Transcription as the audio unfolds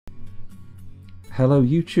Hello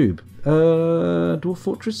YouTube. Dwarf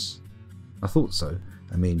Fortress? I thought so.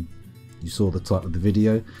 I mean, you saw the title of the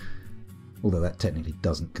video. Although that technically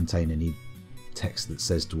doesn't contain any text that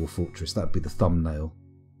says Dwarf Fortress. That would be the thumbnail.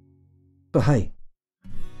 But hey,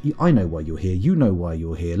 I know why you're here. You know why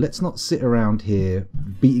you're here. Let's not sit around here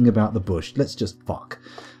beating about the bush. Let's just fuck.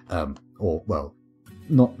 Or, well,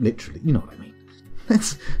 not literally. You know what I mean.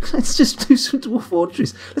 Let's just do some Dwarf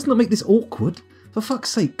Fortress. Let's not make this awkward. For fuck's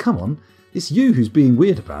sake, come on. It's you who's being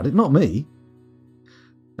weird about it, not me.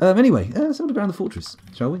 Anyway, let's have a look around the fortress,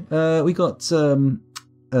 shall we? We got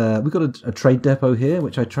a trade depot here,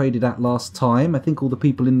 which I traded at last time. I think all the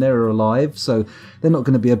people in there are alive, so they're not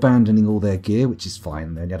going to be abandoning all their gear, which is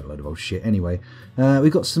fine. They had a load of old shit anyway. We've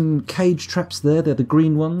got some cage traps there. They're the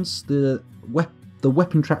green ones. The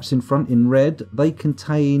weapon traps in front in red. They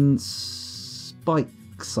contain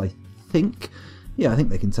spikes, I think. Yeah, I think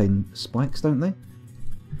they contain spikes, don't they?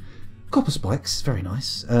 Copper spikes, very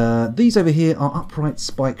nice. These over here are upright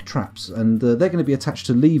spike traps, and they're going to be attached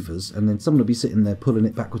to levers, and then someone will be sitting there pulling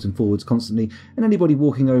it backwards and forwards constantly, and anybody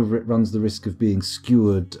walking over it runs the risk of being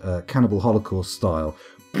skewered Cannibal Holocaust style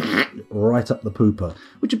right up the pooper,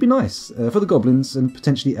 which would be nice for the goblins and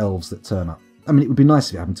potentially elves that turn up. I mean, it would be nice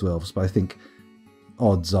if it happened to elves, but I think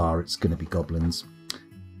odds are it's going to be goblins.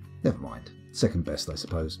 Never mind. Second best, I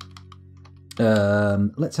suppose.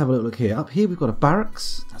 Let's have a look here. Up here we've got a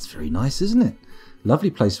barracks. That's very nice, isn't it?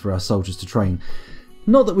 Lovely place for our soldiers to train.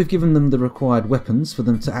 Not that we've given them the required weapons for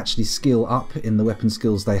them to actually skill up in the weapon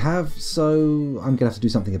skills they have, so I'm going to have to do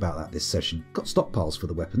something about that this session. Got stockpiles for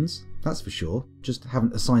the weapons, that's for sure. Just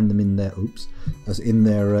haven't assigned them in their, as in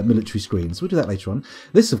their military screens. We'll do that later on.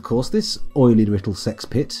 This, of course, this oily little sex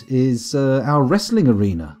pit is our wrestling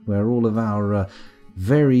arena, where all of our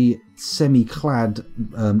very semi-clad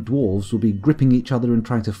dwarves will be gripping each other and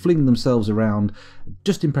trying to fling themselves around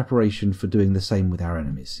just in preparation for doing the same with our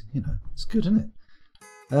enemies. You know, it's good, isn't it?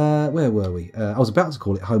 Where were we? I was about to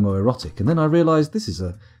call it homoerotic, and then I realised this is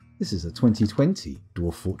a 2020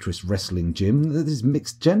 Dwarf Fortress wrestling gym. This is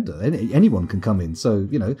mixed gender. Anyone can come in, so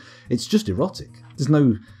you know it's just erotic. There's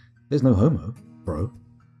no homo, bro.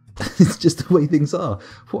 It's just the way things are.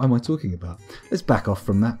 What am I talking about? Let's back off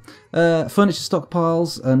from that. Furniture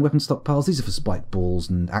stockpiles and weapon stockpiles. These are for spike balls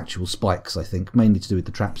and actual spikes, I think, mainly to do with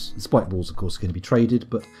the traps. The spike balls, of course, are going to be traded,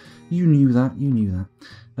 but you knew that. You knew that.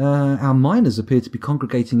 Our miners appear to be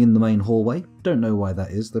congregating in the main hallway. Don't know why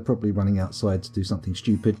that is. They're probably running outside to do something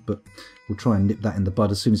stupid, but we'll try and nip that in the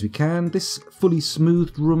bud as soon as we can. This fully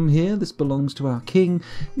smoothed room here, this belongs to our king.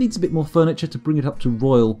 Needs a bit more furniture to bring it up to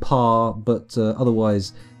royal par, but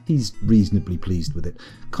otherwise he's reasonably pleased with it.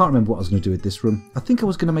 Can't remember what I was going to do with this room. I think I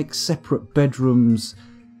was going to make separate bedrooms,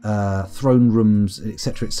 throne rooms,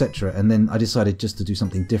 etc, etc, and then I decided just to do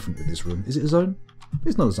something different with this room. Is it a zone?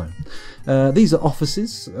 It's not a zone. These are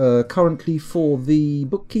offices, currently for the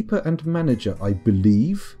bookkeeper and manager, I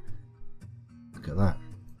believe. Look at that.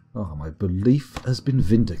 Oh, my belief has been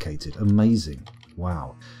vindicated. Amazing.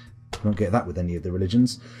 Wow. You won't get that with any of the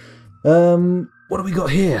religions. What do we got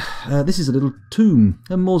here? This is a little tomb,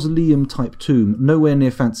 a mausoleum type tomb, nowhere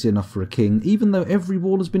near fancy enough for a king, even though every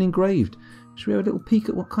wall has been engraved. Should we have a little peek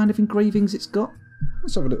at what kind of engravings it's got?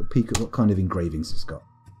 Let's have a little peek at what kind of engravings it's got.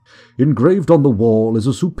 Engraved on the wall is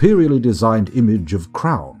a superiorly designed image of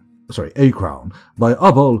a crown by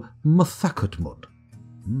Abul Muthakatmud.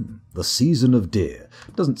 The season of deer.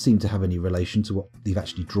 Doesn't seem to have any relation to what they've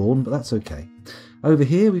actually drawn, but that's okay. Over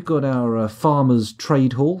here we've got our farmers'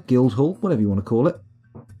 trade hall, guild hall, whatever you want to call it.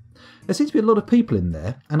 There seems to be a lot of people in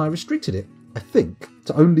there, and I restricted it, I think,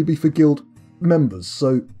 to only be for guild members,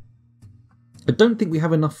 so I don't think we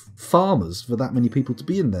have enough farmers for that many people to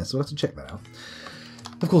be in there, so I'll have to check that out.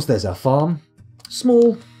 Of course, there's our farm.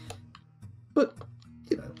 Small, but,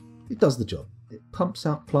 you know, it does the job. It pumps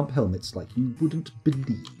out plump helmets like you wouldn't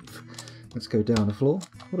believe. Let's go down the floor.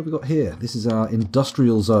 What have we got here? This is our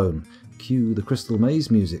industrial zone. Cue the Crystal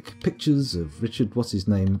Maze music. Pictures of Richard, what's his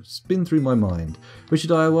name, spin through my mind.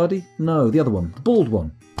 Richard Ayoade? No, the other one. The bald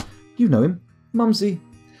one. You know him. Mumsy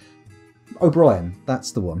O'Brien.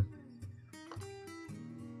 That's the one.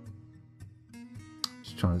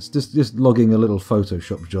 Just logging a little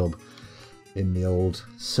Photoshop job in the old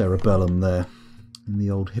cerebellum there, in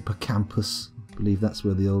the old hippocampus. I believe that's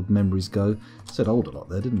where the old memories go. Said old a lot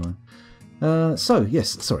there, didn't I? So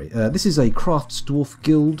yes, sorry. This is a Crafts Dwarf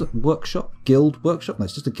Guild workshop. No,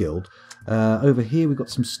 it's just a guild. Over here we've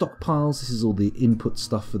got some stockpiles. This is all the input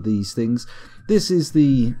stuff for these things. This is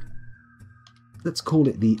the, let's call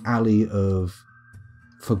it the alley of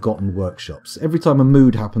forgotten workshops. Every time a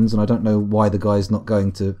mood happens and I don't know why the guy's not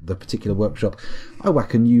going to the particular workshop, I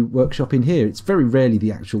whack a new workshop in here. It's very rarely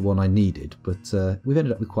the actual one I needed, but we've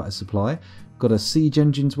ended up with quite a supply. Got a siege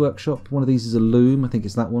engines workshop. One of these is a loom. I think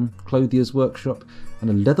it's that one. Clothier's workshop. And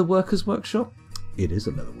a leatherworker's workshop. It is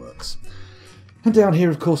a leatherworks. And down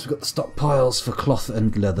here, of course, we've got the stockpiles for cloth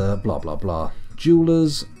and leather, blah, blah, blah.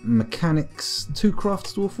 Jewelers, mechanics, 2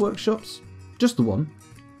 crafts dwarf workshops. Just the one.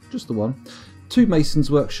 Just the one. 2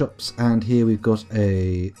 masons workshops. And here we've got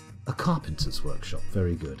a carpenter's workshop.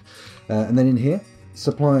 Very good. And then in here,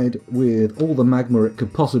 supplied with all the magma it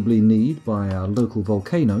could possibly need by our local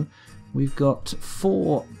volcano, we've got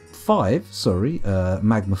 5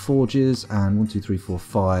 magma forges and 1, 2, 3, 4,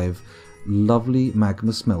 5 lovely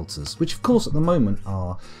magma smelters, which of course at the moment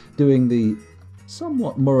are doing the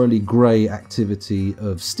somewhat morally grey activity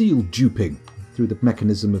of steel duping through the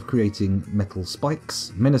mechanism of creating metal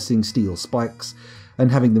spikes, menacing steel spikes,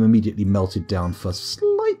 and having them immediately melted down for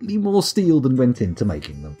slightly more steel than went into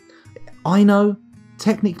making them. I know,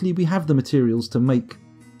 technically we have the materials to make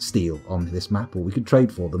steel on this map, or we could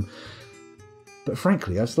trade for them. But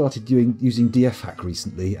frankly, I've started using DF hack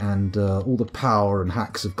recently, and all the power and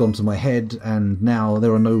hacks have gone to my head, and now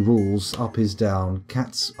there are no rules. Up is down.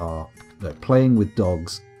 Cats are playing with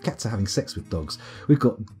dogs. Cats are having sex with dogs. We've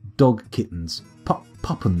got dog kittens,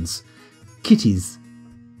 puppins, kitties.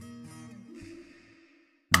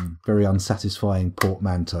 Very unsatisfying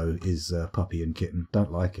portmanteau is puppy and kitten.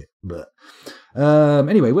 Don't like it. But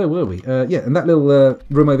anyway, where were we? Yeah, and that little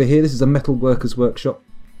room over here. This is a metal workers' workshop.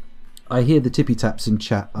 I hear the tippy taps in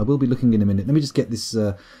chat. I will be looking in a minute. Let me just get this.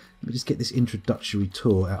 Let me just get this introductory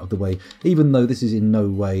tour out of the way. Even though this is in no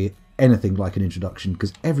way anything like an introduction,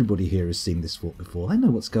 because everybody here has seen this fort before. They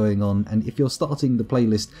know what's going on. And if you're starting the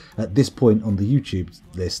playlist at this point on the YouTube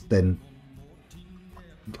list, then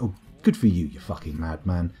oh, good for you, you fucking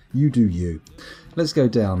madman. You do you. Let's go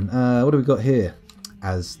down. What do we got here?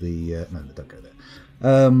 As the no, don't go there.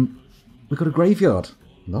 We've got a graveyard.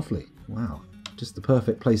 Lovely. Wow. Just the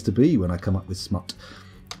perfect place to be when I come up with smut.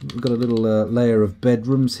 We've got a little layer of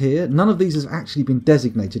bedrooms here. None of these has actually been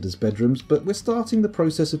designated as bedrooms, but we're starting the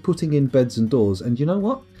process of putting in beds and doors. And you know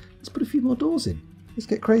what? Let's put a few more doors in. Let's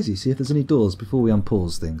get crazy, see if there's any doors before we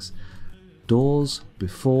unpause things. Doors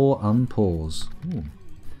before unpause. Ooh,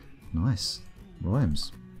 nice.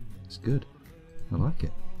 Rhymes. It's good. I like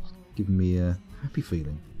it. It's giving me a happy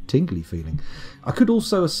feeling. Tingly feeling. I could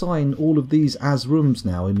also assign all of these as rooms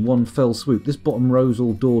now in one fell swoop. This bottom row's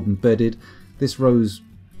all doored and bedded. This row's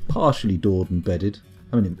partially doored and bedded.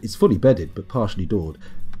 I mean, it's fully bedded, but partially doored.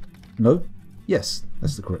 No? Yes,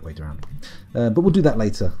 that's the correct way around. But we'll do that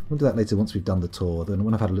later. We'll do that later once we've done the tour, then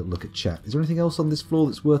when I've had a little look at chat. Is there anything else on this floor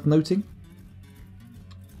that's worth noting?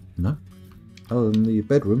 No? Other than the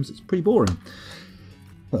bedrooms, it's pretty boring.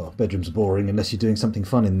 Well, bedrooms are boring unless you're doing something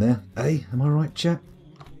fun in there. Eh? Am I right, chat?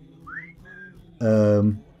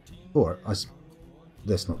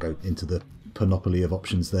 Let's not go into the panoply of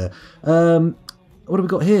options there. What have we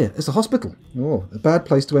got here? It's a hospital. Oh, a bad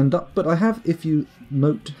place to end up. But I have, if you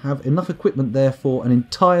note, have enough equipment there for an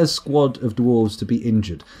entire squad of dwarves to be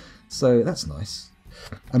injured. So that's nice.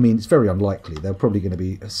 I mean, it's very unlikely. There are probably going to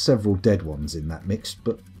be several dead ones in that mix,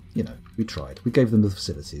 but, you know, we tried. We gave them the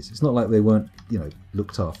facilities. It's not like they weren't, you know,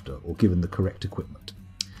 looked after or given the correct equipment.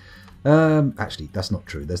 Actually, that's not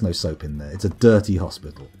true. There's no soap in there. It's a dirty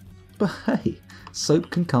hospital. But hey, soap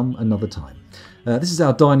can come another time. This is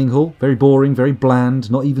our dining hall. Very boring, very bland,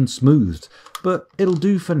 not even smoothed. But it'll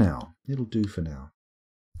do for now. It'll do for now.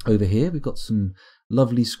 Over here, we've got some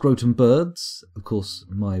lovely scrotum birds. Of course,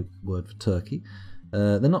 my word for turkey.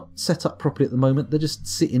 They're not set up properly at the moment. They're just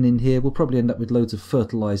sitting in here. We'll probably end up with loads of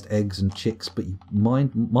fertilised eggs and chicks. But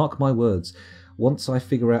mark my words. Once I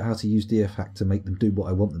figure out how to use DF hack to make them do what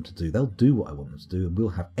I want them to do, they'll do what I want them to do, and we'll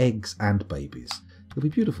have eggs and babies. It'll be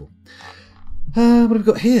beautiful. What have we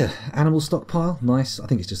got here? Animal stockpile. Nice. I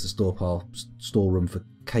think it's just a storeroom for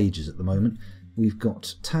cages at the moment. We've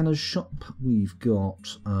got Tanner's shop. We've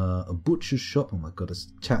got a butcher's shop. Oh my god,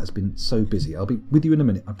 this chat has been so busy. I'll be with you in a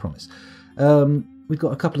minute, I promise. We've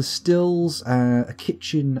got a couple of stills, a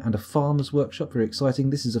kitchen and a farmer's workshop. Very exciting.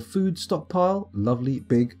 This is a food stockpile. Lovely,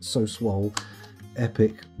 big, so swole.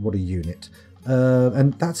 Epic. What a unit.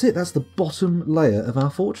 And that's it. That's the bottom layer of our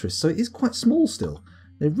fortress. So it is quite small still.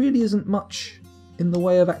 There really isn't much in the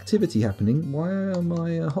way of activity happening. Why are my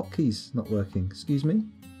hotkeys not working? Excuse me.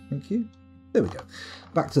 Thank you. There we go.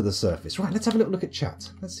 Back to the surface. Right, let's have a little look at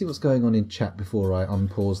chat. Let's see what's going on in chat before I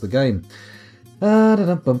unpause the game.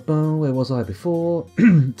 Where was I before?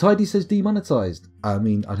 Tidy says demonetized. I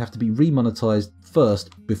mean, I'd have to be remonetized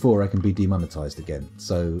first before I can be demonetized again.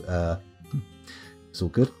 So, It's all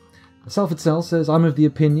good. Salford Sal says, I'm of the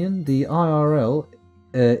opinion the IRL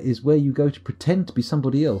is where you go to pretend to be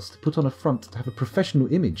somebody else, to put on a front, to have a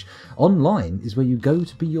professional image. Online is where you go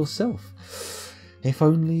to be yourself. If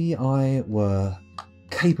only I were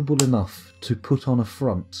capable enough to put on a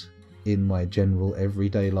front in my general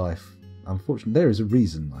everyday life. Unfortunately, there is a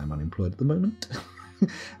reason I'm unemployed at the moment.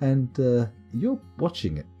 And you're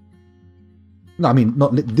watching it. No, I mean,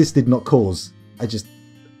 this did not cause.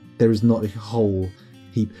 There is not a whole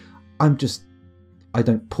heap. I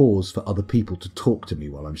don't pause for other people to talk to me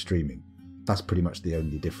while I'm streaming. That's pretty much the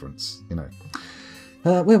only difference, you know.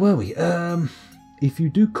 Where were we? If you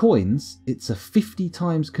do coins, it's a 50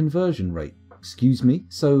 times conversion rate. Excuse me?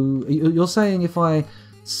 So you're saying if I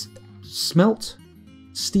smelt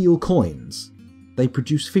steel coins, they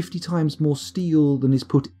produce 50 times more steel than is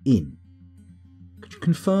put in? Could you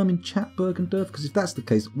confirm in chat, Bergendorf? Because if that's the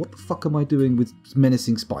case, what the fuck am I doing with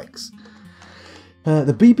menacing spikes?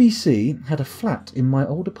 The BBC had a flat in my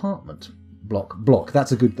old apartment block.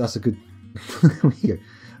 That's a good. There we go.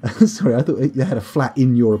 Sorry, I thought they had a flat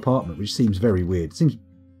in your apartment, which seems very weird. It seems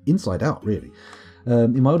inside out, really.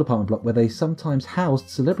 In my old apartment block, where they sometimes housed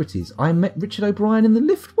celebrities. I met Richard O'Brien in the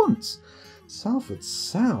lift once. Salford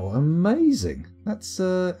Sal, amazing. That's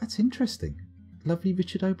interesting. Lovely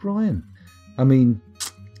Richard O'Brien. I mean,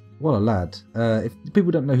 what a lad. If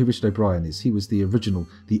people don't know who Richard O'Brien is, he was the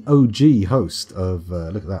OG host of,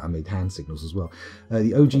 look at that, I made hand signals as well,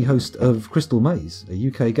 the OG host of Crystal Maze, a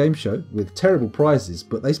UK game show with terrible prizes,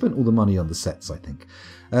 but they spent all the money on the sets, I think.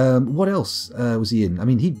 What else was he in? I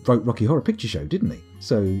mean, he wrote Rocky Horror Picture Show, didn't he?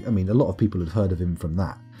 So, I mean, a lot of people had heard of him from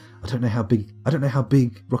that. I don't know how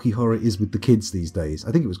big Rocky Horror is with the kids these days.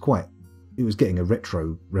 I think it was getting a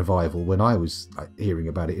retro revival when I was hearing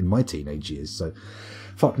about it in my teenage years, so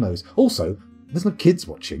fuck knows. Also, there's no kids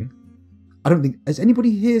watching. I don't think... Is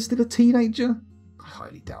anybody here still a teenager? I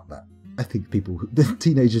highly doubt that. I think the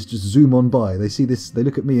teenagers just zoom on by. They see this, they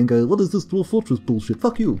look at me and go, what is this Dwarf Fortress bullshit?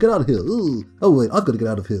 Fuck you, get out of here. Ooh. Oh wait, I've got to get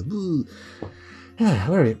out of here.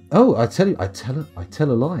 Where are you? Oh, I tell a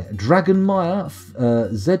lie.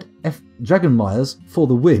 Dragonmeyers for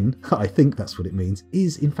the win, I think that's what it means,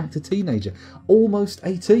 is in fact a teenager. Almost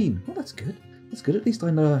 18. Well, that's good. That's good. At least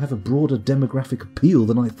I know I have a broader demographic appeal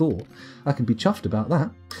than I thought. I can be chuffed about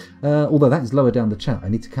that. Although that is lower down the chat. I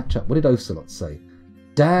need to catch up. What did Ocelot say?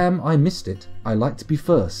 Damn, I missed it. I like to be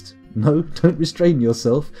first. No, don't restrain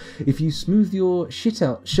yourself. If you smooth your shirt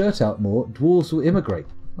out more, dwarves will immigrate.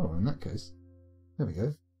 Oh, in that case. There we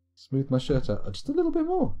go. Smooth my shirt out just a little bit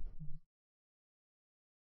more.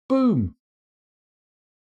 Boom.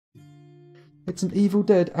 It's an Evil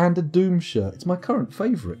Dead and a Doom shirt. It's my current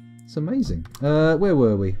favourite. It's amazing. Where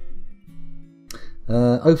were we?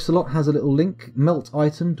 Ocelot has a little link. Melt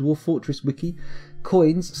item, Dwarf Fortress wiki.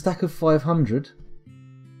 Coins, stack of 500.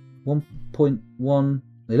 1.1,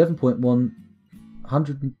 11.1,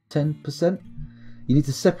 110%. You need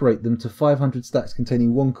to separate them to 500 stacks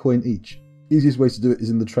containing 1 coin each. Easiest way to do it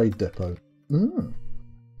is in the trade depot. Oh.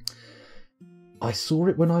 I saw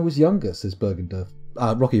it when I was younger, says Bergendorf.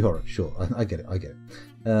 Rocky Horror, sure. I get it.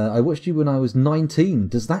 I watched you when I was 19.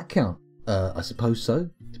 Does that count? I suppose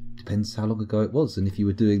so. Depends how long ago it was, and if you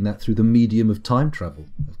were doing that through the medium of time travel.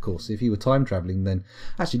 Of course, if you were time travelling, then...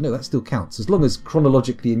 Actually, no, that still counts. As long as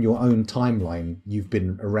chronologically in your own timeline you've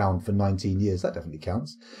been around for 19 years, that definitely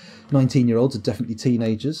counts. 19-year-olds are definitely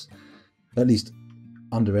teenagers. At least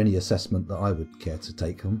under any assessment that I would care to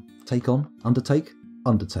undertake.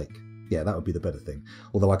 Yeah, that would be the better thing.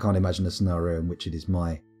 Although I can't imagine a scenario in which it is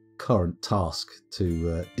my current task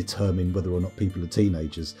to determine whether or not people are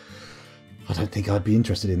teenagers. I don't think I'd be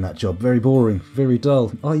interested in that job. Very boring, very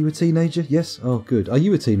dull. Are you a teenager? Yes. Oh, good. Are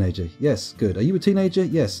you a teenager? Yes. Good. Are you a teenager?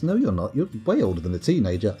 Yes. No, you're not. You're way older than a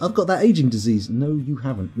teenager. I've got that aging disease. No, you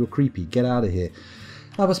haven't. You're creepy. Get out of here.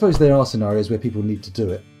 I suppose there are scenarios where people need to do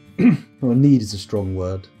it. Well, need is a strong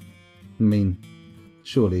word. I mean,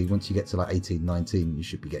 surely once you get to like 18, 19, you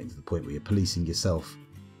should be getting to the point where you're policing yourself,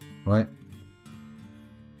 right?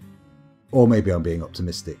 Or maybe I'm being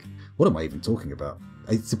optimistic. What am I even talking about?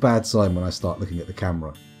 It's a bad sign when I start looking at the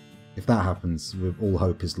camera. If that happens, all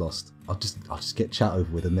hope is lost. I'll just get chat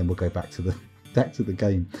over with, and then we'll go back to the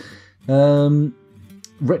game.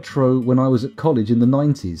 Retro when I was at college in the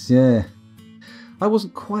 90s. Yeah, I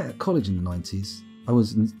wasn't quite at college in the 90s.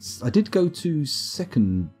 I did go to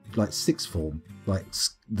sixth form.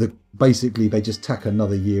 Basically they just tack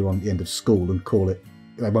another year on the end of school and call it.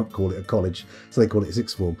 They won't call it a college, so they call it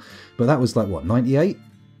sixth form. But that was like what, 98?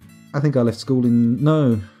 I think I left school in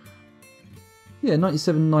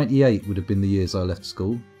 97, 98 would have been the years I left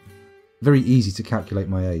school. very easy to calculate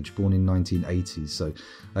my age, born in 1980s, so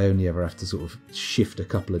I only ever have to sort of shift a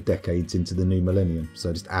couple of decades into the new millennium,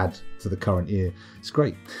 so just add to the current year. It's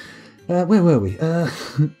great. Where were we?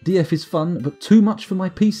 DF is fun, but too much for my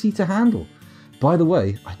PC to handle. By the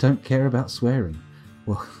way, I don't care about swearing.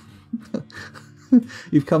 Well,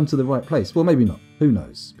 you've come to the right place. Well, maybe not. Who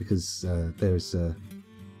knows? Because there's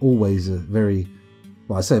always a very,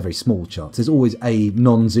 well, I say a very small chance. There's always a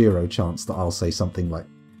non-zero chance that I'll say something like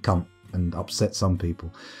cunt and upset some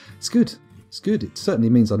people. It's good. It's good. It certainly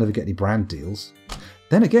means I'll never get any brand deals.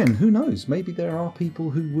 Then again, who knows? Maybe there are people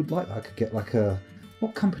who would like that. I could get like a...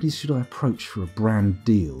 What companies should I approach for a brand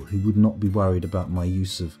deal who would not be worried about my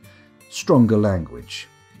use of stronger language?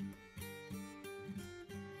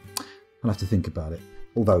 I'll have to think about it.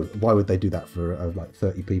 Although, why would they do that for like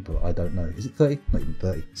 30 people? I don't know. Is it 30? Not even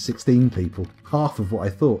 30. 16 people. Half of what I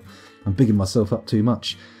thought. I'm bigging myself up too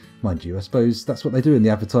much. Mind you, I suppose that's what they do in the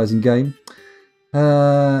advertising game.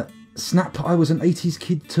 Snap, I was an 80s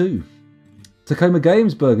kid too. Tacoma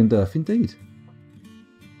Games, Bergendorf, indeed.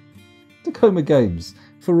 Tacoma Games,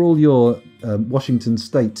 for all your Washington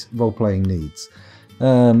State role-playing needs.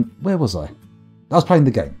 Where was I? I was playing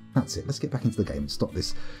the game. That's it. Let's get back into the game and stop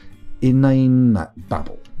this inane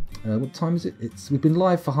babble. What time is it? We've been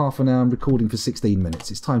live for half an hour and recording for 16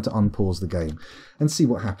 minutes. It's time to unpause the game and see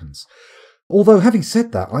what happens. Although, having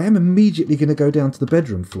said that, I am immediately going to go down to the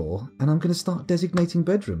bedroom floor and I'm going to start designating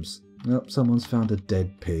bedrooms. Oh, someone's found a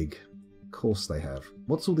dead pig. Of course they have.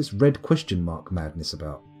 What's all this red question mark madness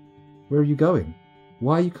about? Where are you going?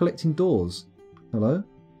 Why are you collecting doors? Hello?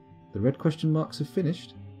 The red question marks have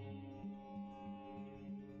finished.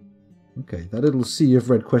 Okay, that little sea of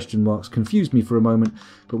red question marks confused me for a moment,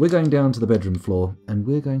 but we're going down to the bedroom floor and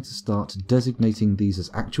we're going to start designating these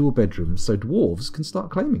as actual bedrooms so dwarves can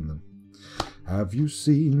start claiming them. Have you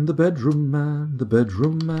seen the bedroom man, the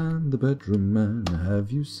bedroom man, the bedroom man?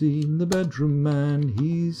 Have you seen the bedroom man?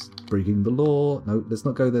 He's breaking the law. No, let's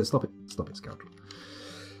not go there. Stop it. Stop it, scoundrel.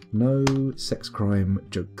 No sex crime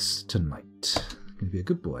jokes tonight. You're going to be a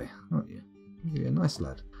good boy, aren't you? You're going to be a nice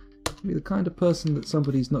lad. You're going to be the kind of person that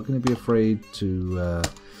somebody's not going to be afraid to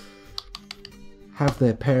have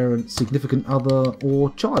their parent, significant other,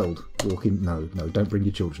 or child walk in. No, don't bring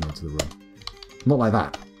your children into the room. Not like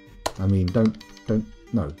that. I mean,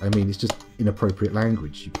 no. I mean, it's just inappropriate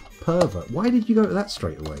language. You pervert. Why did you go to that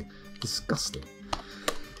straight away? Disgusting.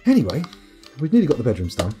 Anyway, we've nearly got the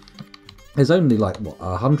bedrooms done. There's only like, what,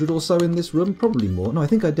 100 or so in this room? Probably more. No, I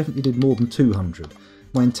think I definitely did more than 200.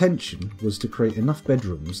 My intention was to create enough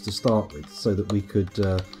bedrooms to start with so that we could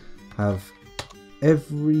have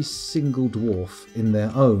every single dwarf in their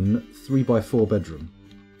own 3x4 bedroom.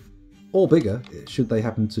 Or bigger, should they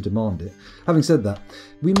happen to demand it. Having said that,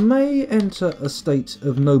 we may enter a state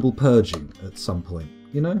of noble purging at some point,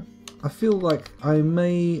 you know? I feel like I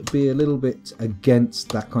may be a little bit against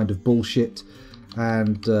that kind of bullshit,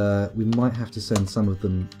 and we might have to send some of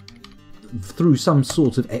them through some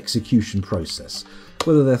sort of execution process.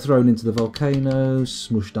 Whether they're thrown into the volcano,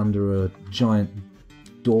 smushed under a giant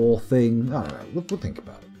door thing, I don't know, we'll think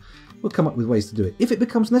about it. We'll come up with ways to do it. If it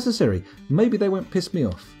becomes necessary, maybe they won't piss me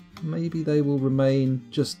off. Maybe they will remain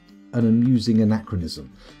just an amusing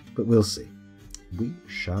anachronism. But we'll see. We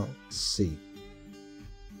shall see.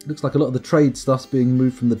 Looks like a lot of the trade stuff's being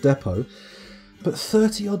moved from the depot. But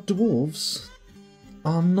 30-odd dwarves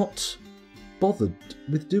are not bothered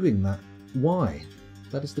with doing that. Why?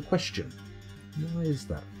 That is the question. Why is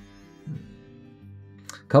that?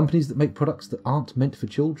 Companies that make products that aren't meant for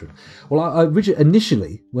children. Well, I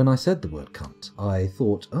initially, when I said the word cunt, I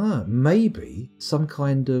thought, maybe some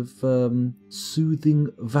kind of soothing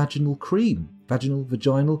vaginal cream.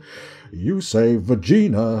 Vaginal. You say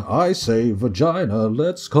vagina, I say vagina,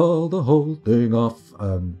 let's call the whole thing off.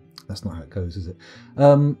 That's not how it goes, is it?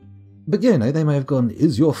 But yeah, no, they may have gone,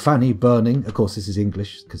 is your fanny burning? Of course, this is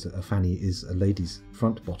English, because a fanny is a lady's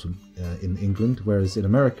front bottom in England, whereas in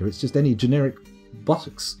America it's just any generic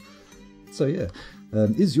buttocks. So yeah,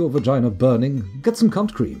 is your vagina burning? Get some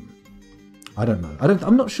cunt cream. I don't know.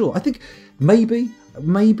 I'm not sure. I think maybe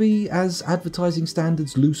as advertising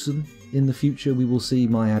standards loosen in the future, we will see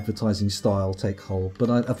my advertising style take hold.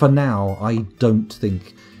 But for now, I don't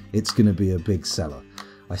think it's going to be a big seller.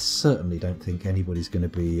 I certainly don't think anybody's going to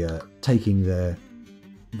be taking their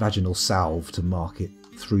vaginal salve to market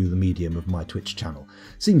through the medium of my Twitch channel.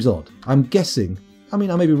 Seems odd. I'm guessing. I mean,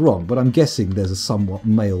 I may be wrong, but I'm guessing there's a somewhat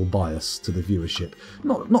male bias to the viewership.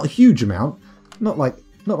 Not a huge amount, not like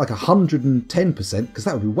 110%, because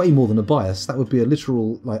that would be way more than a bias. That would be a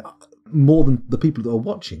literal, like, more than the people that are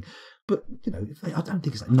watching. But, you know, I don't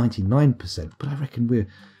think it's like 99%, but I reckon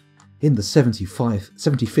in the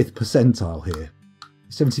 75th percentile here.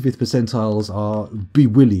 75th percentiles are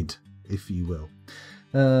bewillied, if you will.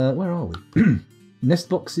 Where are we? Nest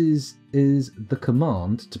boxes is the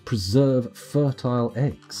command to preserve fertile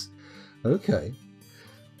eggs. Okay.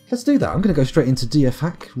 Let's do that. I'm going to go straight into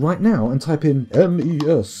DFHack right now and type in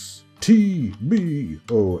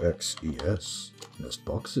NESTBOXES. Nest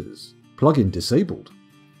boxes. Plugin disabled.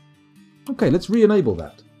 Okay, let's re-enable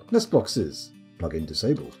that. Nest boxes. Plugin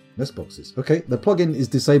disabled. Nest boxes. Okay, the plugin is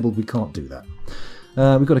disabled. We can't do that.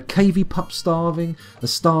 We've got a KV pup starving, a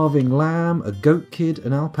starving lamb, a goat kid,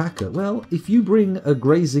 an alpaca. Well, if you bring a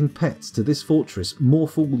grazing pet to this fortress, more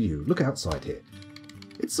fool you. Look outside here.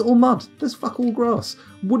 It's all mud. There's fuck all grass.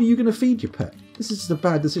 What are you going to feed your pet? This is just a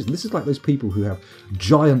bad decision. This is like those people who have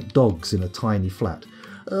giant dogs in a tiny flat.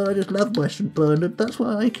 I just love my St. Bernard. That's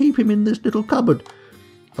why I keep him in this little cupboard.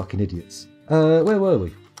 Fucking idiots. Where were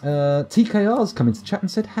we? TKR's come into chat and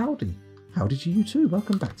said howdy. How did you too?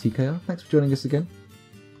 Welcome back, TKR. Thanks for joining us again.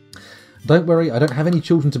 Don't worry, I don't have any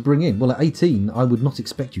children to bring in. Well, at 18, I would not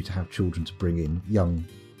expect you to have children to bring in, young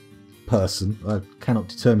person. I cannot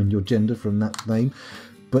determine your gender from that name.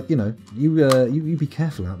 But, you know, you be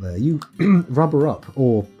careful out there. You rubber up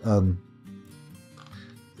or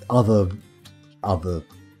other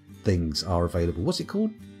things are available. What's it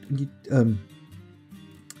called?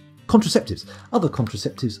 Contraceptives. Other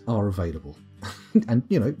contraceptives are available. And,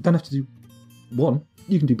 you know, don't have to do one.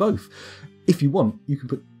 You can do both. If you want, you can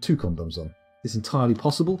put 2 condoms on. It's entirely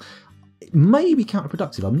possible. It may be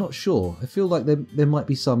counterproductive, I'm not sure. I feel like there might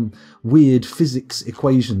be some weird physics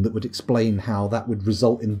equation that would explain how that would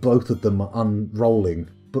result in both of them unrolling.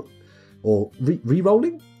 Or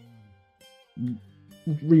re-rolling?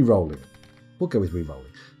 Re-rolling. We'll go with re-rolling.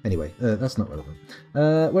 Anyway, that's not relevant.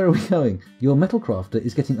 Where are we going? Your metal crafter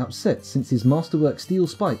is getting upset since his masterwork steel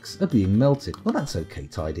spikes are being melted. Well, that's okay,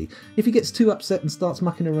 Tidy. If he gets too upset and starts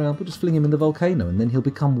mucking around, we'll just fling him in the volcano and then he'll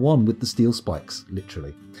become one with the steel spikes,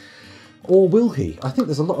 literally. Or will he? I think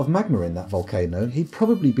there's a lot of magma in that volcano. He'd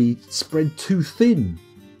probably be spread too thin,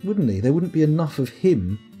 wouldn't he? There wouldn't be enough of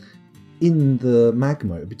him in the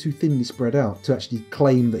magma. It would be too thinly spread out to actually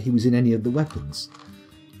claim that he was in any of the weapons.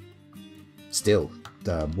 Still,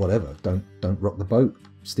 whatever. Don't rock the boat,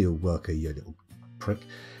 steel worker, you little prick.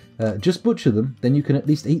 Just butcher them, then you can at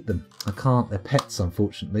least eat them. I can't. They're pets,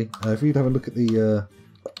 unfortunately. If you'd have a look at the...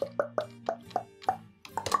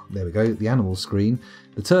 there we go, the animal screen.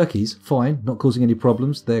 The turkeys, fine, not causing any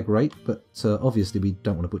problems. They're great, but obviously we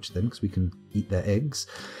don't want to butcher them because we can eat their eggs.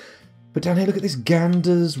 But down here, look at this.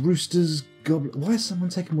 Ganders, roosters, gobblers. Why is someone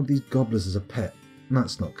taking one of these gobblers as a pet?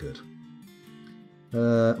 That's not good.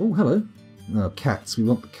 Oh, hello. Oh, cats. We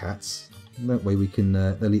want the cats. That way we can,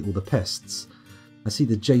 they'll eat all the pests. I see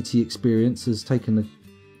the JT Experience has taken a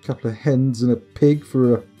couple of hens and a pig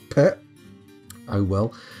for a pet. Oh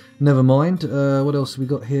well. Never mind. What else have we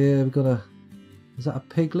got here? We've got a... Is that a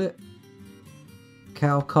piglet?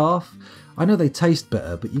 Cow calf? I know they taste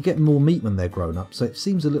better, but you get more meat when they're grown up, so it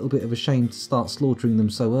seems a little bit of a shame to start slaughtering them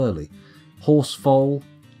so early. Horse foal.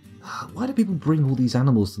 Why do people bring all these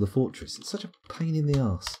animals to the fortress? It's such a pain in the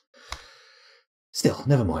arse. Still,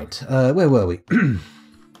 never mind. Where were we?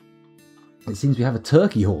 It seems we have a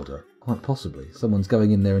turkey hoarder. Quite possibly. Someone's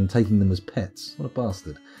going in there and taking them as pets. What a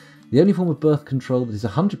bastard. The only form of birth control that is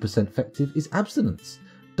 100% effective is abstinence.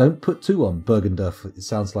 Don't put 2 on, Bergendorf. It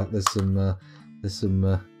sounds like there's some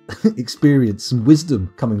experience, some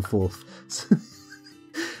wisdom coming forth.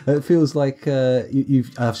 It feels like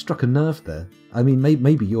you've struck a nerve there. I mean,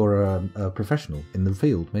 maybe you're a professional in the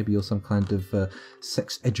field. Maybe you're some kind of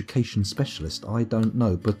sex education specialist. I don't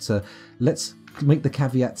know. But let's make the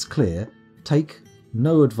caveats clear. Take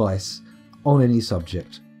no advice on any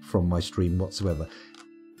subject from my stream whatsoever.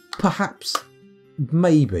 Perhaps,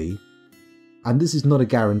 maybe, and this is not a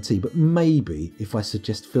guarantee, but maybe if I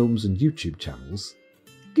suggest films and YouTube channels,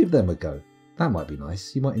 give them a go. That might be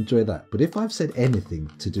nice. You might enjoy that. But if I've said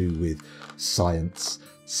anything to do with science,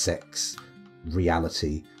 sex,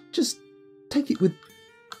 reality, just take it with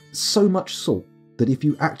so much salt that if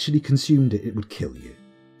you actually consumed it, it would kill you.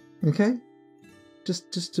 Okay?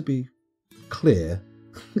 Just to be clear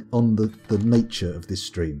on the nature of this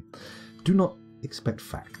stream. Do not expect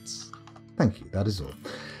facts. Thank you, that is all.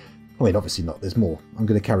 I mean, obviously not, there's more. I'm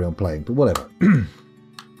going to carry on playing, but whatever.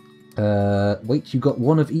 Wait, you got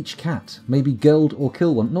 1 of each cat. Maybe geld or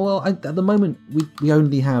kill one. No, well, at the moment, we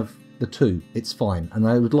only have the 2. It's fine. And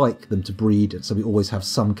I would like them to breed, so we always have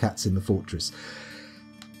some cats in the fortress.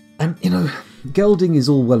 And, you know, gelding is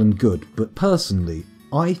all well and good, but personally,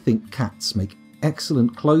 I think cats make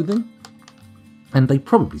excellent clothing, and they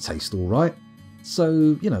probably taste all right.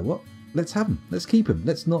 So, you know what? let's have them. Let's keep them.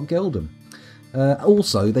 Let's not geld them.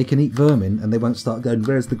 Also, they can eat vermin and they won't start going,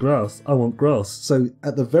 where's the grass? I want grass. So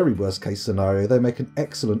at the very worst case scenario, they make an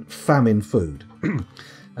excellent famine food.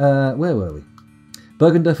 Where were we?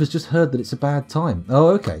 Bergendorf has just heard that it's a bad time. Oh,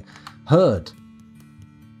 okay. Heard.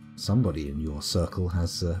 Somebody in your circle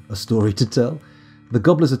has a story to tell. The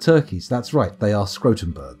gobblers are turkeys. That's right. They are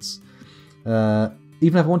scrotum birds.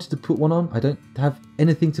 Even if I wanted to put one on, I don't have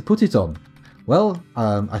anything to put it on. Well,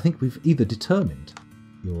 I think we've either determined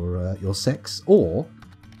your sex or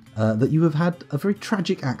that you have had a very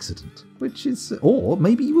tragic accident, which is, or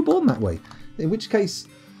maybe you were born that way. In which case,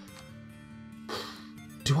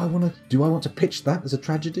 do I want to pitch that as a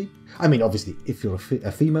tragedy? I mean, obviously, if you're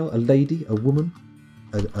a female, a lady, a woman,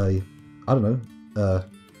 I don't know,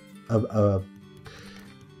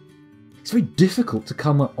 it's very difficult to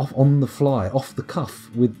come off on the fly, off the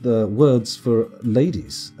cuff, with words for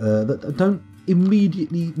ladies that don't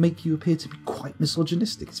immediately make you appear to be quite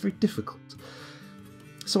misogynistic. It's very difficult.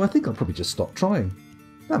 So I think I'll probably just stop trying.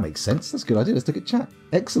 That makes sense. That's a good idea. Let's take a chat.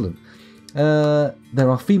 Excellent. There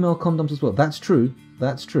are female condoms as well. That's true.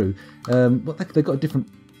 That's true. But they've got a different...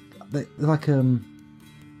 They're like a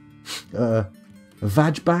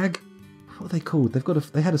vag bag. What are they called?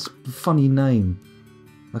 They had a funny name.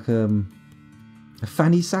 Like a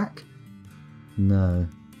fanny sack? No.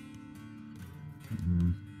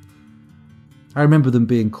 I remember them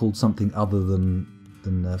being called something other than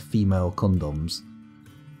female condoms.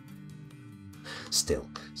 Still,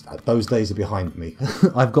 those days are behind me.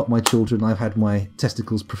 I've got my children. I've had my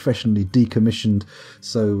testicles professionally decommissioned.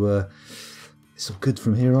 So it's all good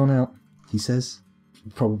from here on out, he says.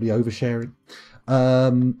 Probably oversharing.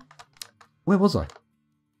 Where was I?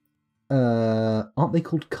 Aren't they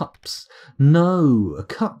called cups? No, a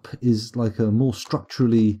cup is like a more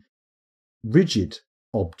structurally rigid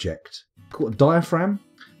object called a diaphragm,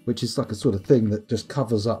 which is like a sort of thing that just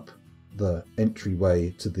covers up the entryway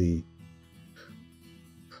to the...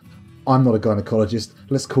 I'm not a gynecologist,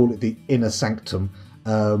 let's call it the inner sanctum,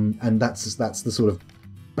 and that's the sort of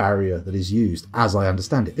barrier that is used, as I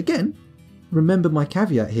understand it. Again, remember my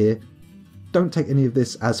caveat here, don't take any of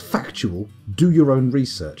this as factual, do your own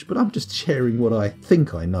research, but I'm just sharing what I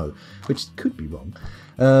think I know, which could be wrong.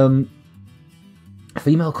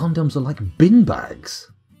 Female condoms are like bin bags.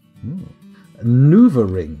 Nuva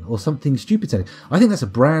ring or something stupid. I think that's a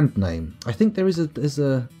brand name. I think there's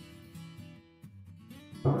a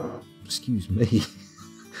excuse me.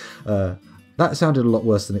 That sounded a lot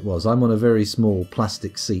worse than it was. I'm on a very small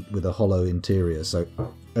plastic seat with a hollow interior, so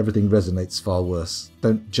everything resonates far worse.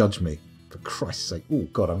 Don't judge me, for Christ's sake. Oh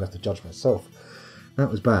God, I'm going to have to judge myself.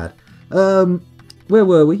 That was bad. Where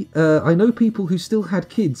were we? I know people who still had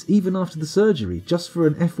kids even after the surgery, just for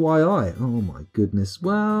an FYI. Oh my goodness.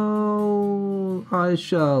 Well, I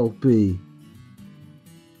shall be...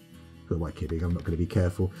 Who am I kidding? I'm not going to be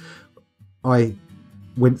careful. I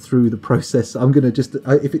went through the process. I'm going to just...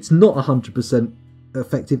 if it's not 100%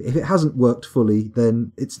 effective, if it hasn't worked fully,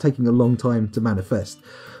 then it's taking a long time to manifest.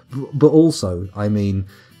 But also, I mean,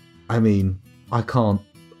 I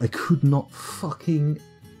could not fucking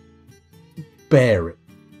bear it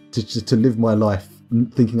to live my life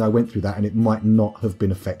thinking I went through that and it might not have been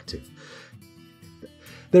effective.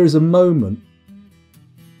 There is a moment,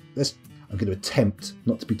 I'm going to attempt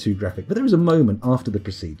not to be too graphic, but there is a moment after the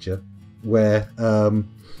procedure where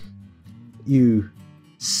you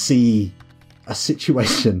see a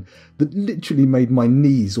situation that literally made my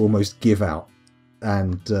knees almost give out,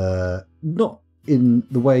 and not in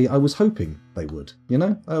the way I was hoping they would.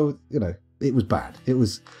 It was bad.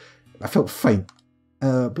 I felt faint,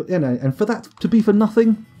 but and for that to be for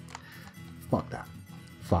nothing, fuck that.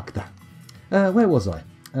 Where was I?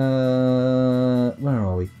 Where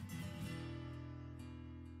are we?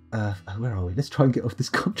 Where are we? Let's try and get off this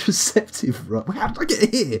contraceptive rut. How did I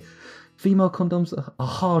get here? Female condoms are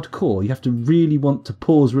hardcore. You have to really want to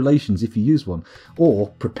pause relations if you use one, or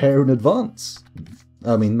prepare in advance.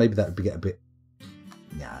 I mean, maybe that would get a bit...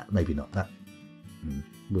 Nah, maybe not. That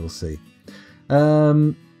we'll see.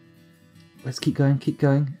 Let's keep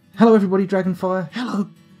going. Hello, everybody, Dragonfire. Hello,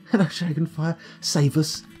 Dragonfire. Save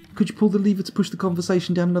us. Could you pull the lever to push the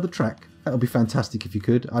conversation down another track? That would be fantastic if you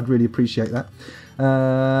could. I'd really appreciate that.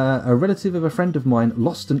 A relative of a friend of mine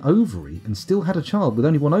lost an ovary and still had a child with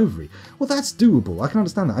only one ovary. Well, that's doable. I can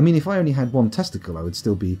understand that. I mean, if I only had one testicle, I would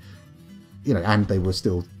still be, and they were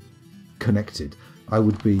still connected, I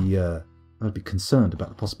would be concerned about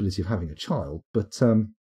the possibility of having a child. But,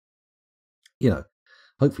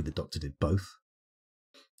 hopefully the doctor did both.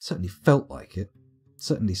 Certainly felt like it.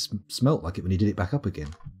 Certainly smelt like it when he did it back up again.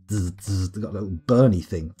 Got a little burny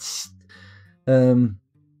thing.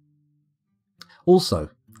 Also,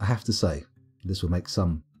 I have to say, this will make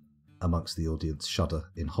some amongst the audience shudder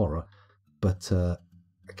in horror, but I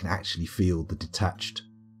can actually feel the detached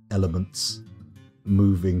elements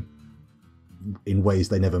moving in ways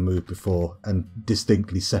they never moved before and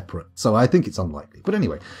distinctly separate. So I think it's unlikely. But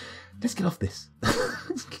anyway, let's get off this.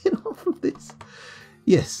 Let's get off of this.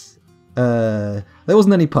 Yes, there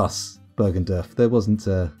wasn't any pus, Bergendorf. There wasn't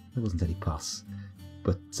any pus.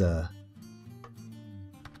 But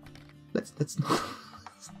let's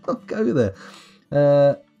not go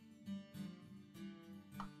there.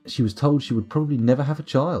 She was told she would probably never have a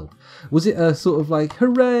child. Was it a sort of like,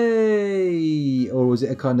 hooray? Or was it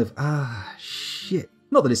a kind of, shit?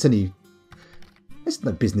 Not that it's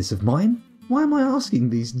no business of mine. Why am I asking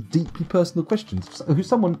these deeply personal questions?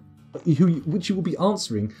 Which you will be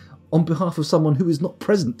answering on behalf of someone who is not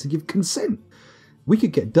present to give consent. We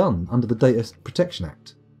could get done under the Data Protection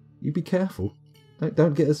Act. You be careful.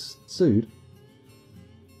 Don't get us sued.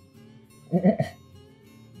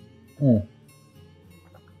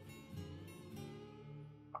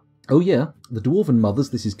 Oh yeah, the dwarven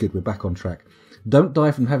mothers, this is good, we're back on track. Don't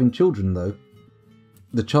die from having children though.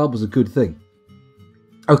 The child was a good thing.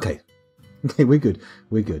 Okay, we're good.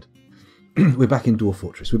 We're back in Dwarf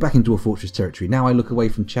Fortress. We're back in Dwarf Fortress territory. Now I look away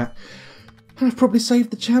from chat, and I've probably saved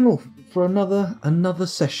the channel for another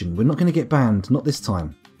session. We're not going to get banned. Not this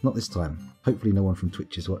time. Not this time. Hopefully no one from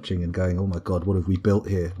Twitch is watching and going, oh my god, what have we built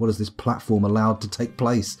here? What has this platform allowed to take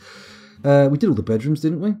place? We did all the bedrooms,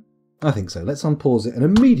 didn't we? I think so. Let's unpause it and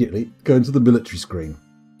immediately go into the military screen.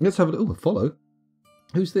 Let's have a little follow.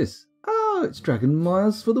 Who's this? Oh, it's Dragon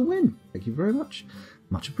Myers for the win. Thank you very much.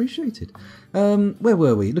 Much appreciated. Where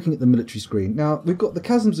were we? Looking at the military screen. Now, we've got the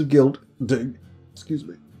Chasms of Gilding. Excuse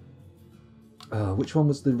me. Which one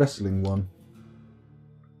was the wrestling one?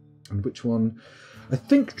 And which one? I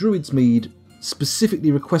think Druidsmead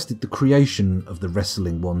specifically requested the creation of the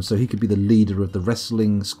wrestling one, so he could be the leader of the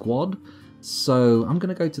wrestling squad. So I'm going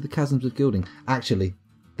to go to the Chasms of Gilding. Actually,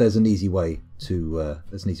 there's an easy way to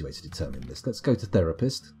determine this. Let's go to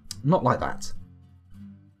therapist. Not like that.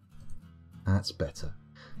 That's better.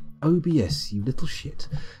 OBS, you little shit.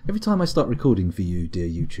 Every time I start recording for you, dear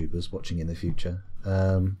YouTubers watching in the future,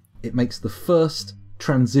 it makes the first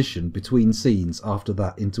transition between scenes after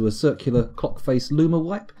that into a circular clock face Luma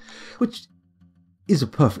wipe, which is a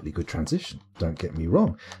perfectly good transition, don't get me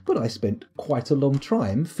wrong, but I spent quite a long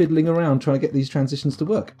time fiddling around trying to get these transitions to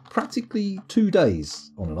work. Practically 2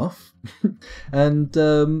 days on and off. And,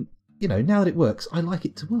 you know, now that it works, I like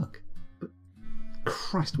it to work. But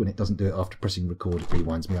Christ, when it doesn't do it after pressing record, it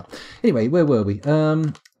rewinds me up. Anyway, where were we?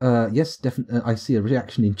 Yes, definitely. I see a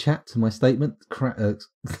reaction in chat to my statement.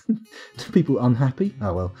 People unhappy?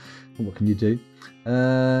 Oh well, what can you do?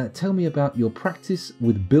 Tell me about your practice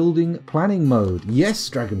with building planning mode. Yes,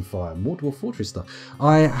 Dragonfire, more Dwarf Fortress stuff.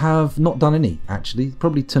 I have not done any, actually.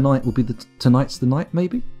 Probably tonight will be tonight's the night,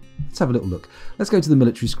 maybe? Let's have a little look. Let's go to the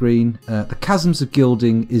military screen. The Chasms of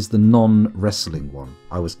Gilding is the non-wrestling one.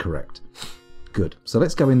 I was correct. Good. So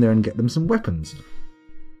let's go in there and get them some weapons.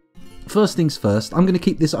 First things first, I'm going to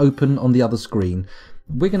keep this open on the other screen.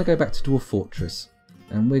 We're going to go back to Dwarf Fortress.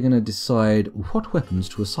 And we're going to decide what weapons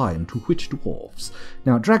to assign to which dwarves.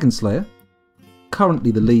 Now, Dragonslayer,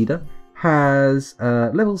 currently the leader, has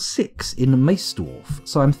level 6 in Mace Dwarf.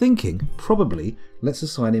 So I'm thinking, probably, let's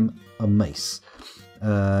assign him a mace.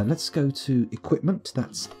 Let's go to Equipment,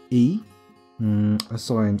 that's E.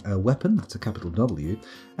 Assign a weapon, that's a capital W.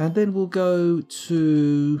 And then we'll go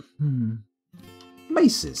to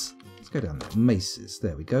maces. Let's go down there, maces.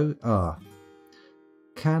 There we go.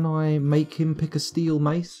 Can I make him pick a steel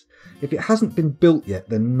mace? If it hasn't been built yet,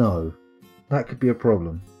 then no. That could be a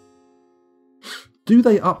problem. Do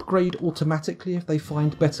they upgrade automatically if they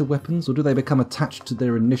find better weapons, or do they become attached to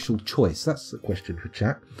their initial choice? That's the question for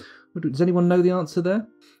chat. Does anyone know the answer there?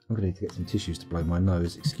 I'm going to need to get some tissues to blow my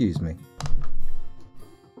nose. Excuse me.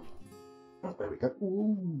 Oh, there we go.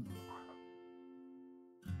 Ooh.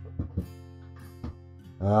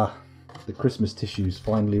 The Christmas tissues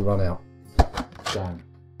finally run out. Damn.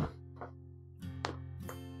 Oh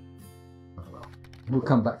well. We'll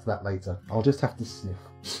come back to that later. I'll just have to sniff.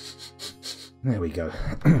 There we go.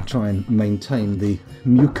 Try and maintain the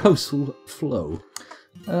mucosal flow.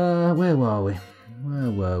 Where were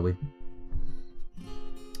we?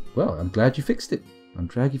 Well, I'm glad you fixed it.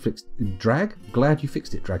 Glad you fixed it,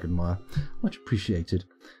 Dragonmire. Much appreciated.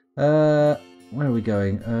 Where are we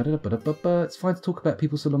going? It's fine to talk about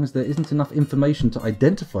people so long as there isn't enough information to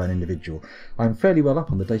identify an individual. I'm fairly well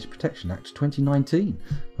up on the Data Protection Act 2019.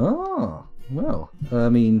 Ah, well, I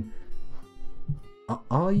mean,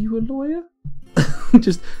 Are you a lawyer?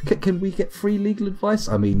 Just can we get free legal advice?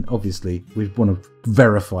 I mean, obviously we'd want to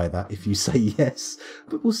verify that if you say yes,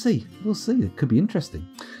 but we'll see. We'll see. It could be interesting.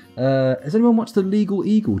 Has anyone watched the Legal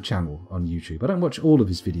Eagle channel on YouTube? I don't watch all of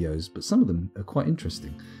his videos, but some of them are quite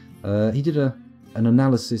interesting. He did an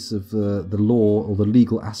analysis of the law or the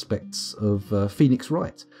legal aspects of Phoenix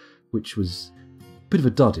Wright, which was a bit of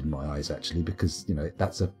a dud in my eyes, actually, because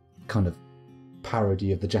that's a kind of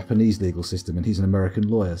parody of the Japanese legal system, and he's an American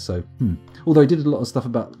lawyer, so although he did a lot of stuff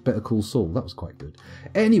about Better Call Saul, that was quite good.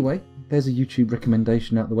 Anyway, there's a YouTube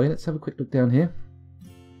recommendation out the way. Let's have a quick look down here.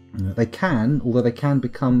 Although they can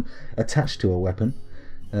become attached to a weapon.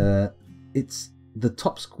 It's the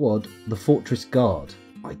top squad, the Fortress Guard.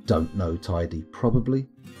 I don't know, Tidy, probably.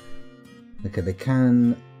 Okay, they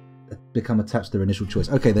can become attached to their initial choice.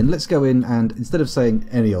 Okay, then let's go in and instead of saying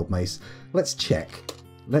any old mace, let's check.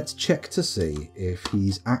 Let's check to see if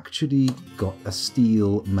he's actually got a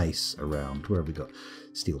steel mace around. Where have we got?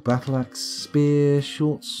 Steel battle axe, spear,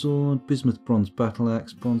 short sword, bismuth bronze battle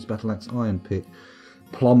axe, iron pick,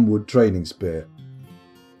 plumwood training spear.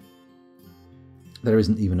 There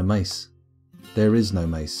isn't even a mace. There is no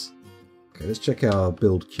mace. Okay, let's check our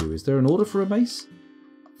build queue. Is there an order for a mace?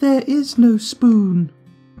 There is no spoon.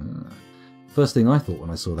 First thing I thought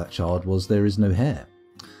when I saw that chart was there is no hair.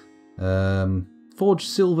 Forged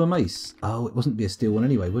silver mace. Oh, it wouldn't be a steel one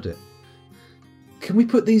anyway, would it? Can we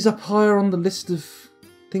put these up higher on the list of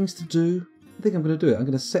things to do? I think I'm going to do it. I'm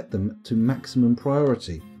going to set them to maximum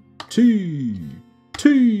priority. Two.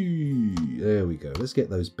 There we go. Let's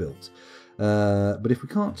get those built. But if we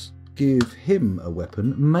can't give him a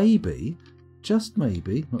weapon, maybe, just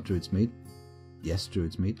maybe, not Druid's Mead. Yes,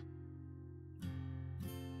 Druid's Mead.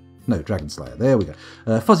 No, Dragon Slayer. There we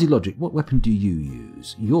go. Fuzzy Logic, what weapon do you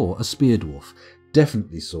use? You're a spear dwarf.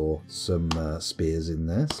 Definitely saw some spears in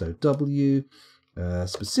there. So W,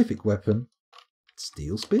 specific weapon,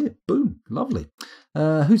 steel spear. Boom, lovely.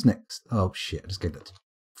 Who's next? Oh shit, I just gave that to...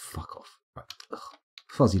 Fuck off. Right. Ugh.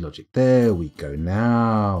 Fuzzy Logic. There we go.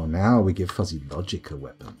 Now we give Fuzzy Logic a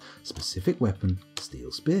weapon. Specific weapon,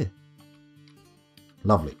 steel spear.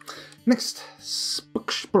 Lovely. Next,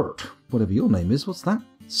 Spurt. Whatever your name is, what's that?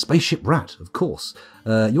 Spaceship Rat, of course.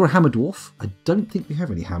 You're a hammer dwarf. I don't think we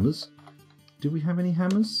have any hammers. Do we have any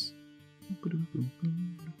hammers?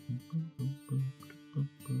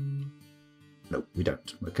 No, we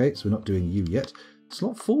don't. Okay, so we're not doing you yet.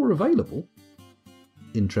 Slot 4 available.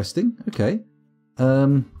 Interesting. Okay.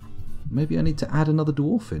 Maybe I need to add another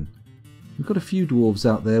dwarf in. We've got a few dwarves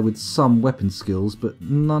out there with some weapon skills, but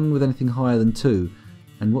none with anything higher than 2.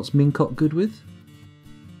 And what's Mincot good with?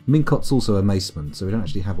 Mincot's also a maceman, so we don't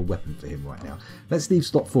actually have a weapon for him right now. Let's leave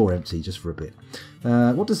slot 4 empty just for a bit.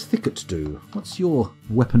 What does Thicket do? What's your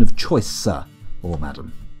weapon of choice, sir? Or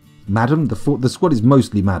madam? Madam? The squad is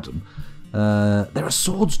mostly madam. They're a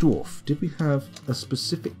swords dwarf. Did we have a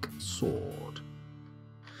specific sword?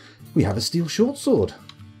 We have a steel short sword.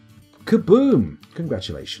 Kaboom!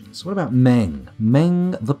 Congratulations. What about Meng?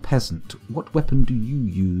 Meng the peasant. What weapon do you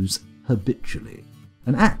use habitually?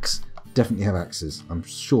 An axe. Definitely have axes. I'm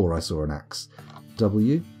sure I saw an axe.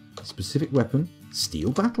 W, specific weapon,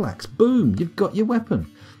 steel battle axe. Boom, you've got your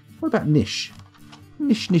weapon. What about Nish?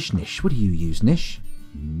 Nish. What do you use, Nish?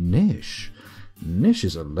 Nish. Nish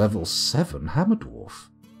is a level 7 hammer dwarf.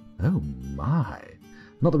 Oh my.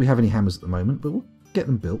 Not that we have any hammers at the moment, but we'll get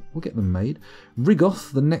them built. We'll get them made.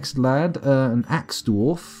 Rigoth, the next lad, an axe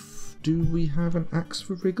dwarf. Do we have an axe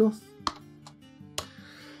for Rigoth?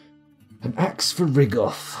 An axe for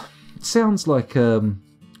Rigoth. Sounds like a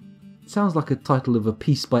title of a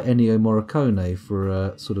piece by Ennio Morricone for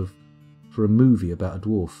a movie about a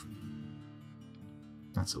dwarf.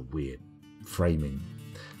 That's a weird framing.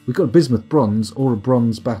 We've got a bismuth bronze or a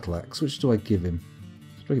bronze battle axe. Which do I give him?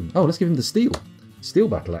 Oh, let's give him the steel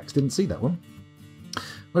battle axe. Didn't see that one.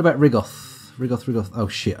 What about Rigoth? Rigoth. Oh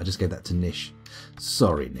shit! I just gave that to Nish.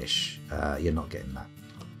 Sorry, Nish. You're not getting that.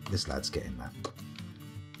 This lad's getting that.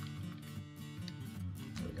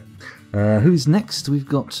 Who's next? We've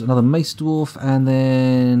got another Mace Dwarf and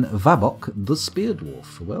then Vabok, the Spear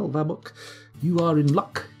Dwarf. Well, Vabok, you are in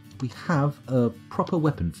luck. We have a proper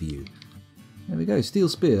weapon for you. There we go, Steel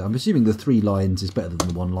Spear. I'm assuming the 3 lines is better than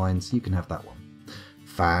the 1 line, so you can have that one.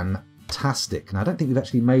 Fantastic. Now, I don't think we've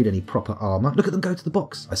actually made any proper armour. Look at them go to the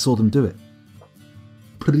box. I saw them do it.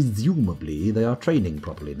 Presumably, they are training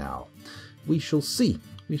properly now. We shall see.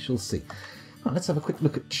 We shall see. Right, let's have a quick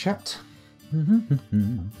look at chat.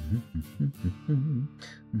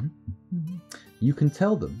 You can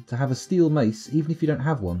tell them to have a steel mace even if you don't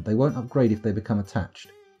have one. They won't upgrade if they become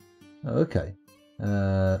attached. Oh, okay.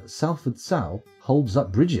 Salford Sal holds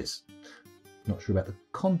up bridges. Not sure about the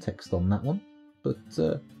context on that one, but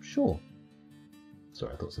sure.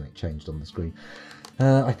 Sorry, I thought something changed on the screen.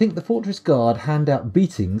 I think the Fortress Guard hand out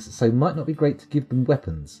beatings, so might not be great to give them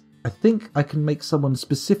weapons. I think I can make someone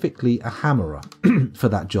specifically a hammerer for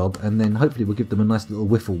that job, and then hopefully we'll give them a nice little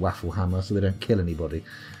wiffle waffle hammer so they don't kill anybody.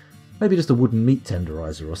 Maybe just a wooden meat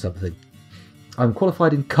tenderizer or something. I'm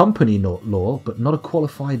qualified in company law, but not a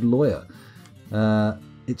qualified lawyer.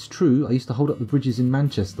 It's true, I used to hold up the bridges in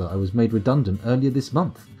Manchester. I was made redundant earlier this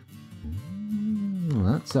month.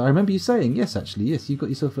 I remember you saying, yes, actually, yes, you got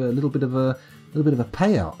yourself a little bit of a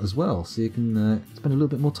payout as well, so you can spend a little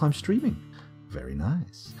bit more time streaming. Very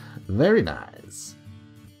nice. Very nice.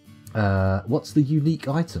 What's the unique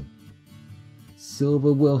item?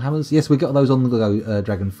 Silver Whirl Hammers. Yes, we got those on the go,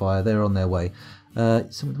 Dragonfire. They're on their way.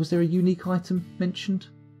 Was there a unique item mentioned?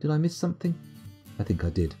 Did I miss something? I think I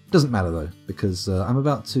did. Doesn't matter though, because I'm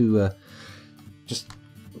about to just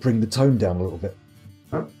bring the tone down a little bit.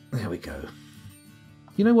 There we go.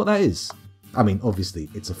 You know what that is? I mean, obviously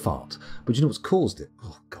it's a fart, but you know what's caused it?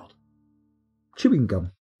 Oh God. Chewing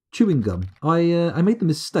gum. Chewing gum. I made the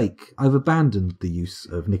mistake. I've abandoned the use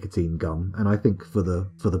of nicotine gum, and I think for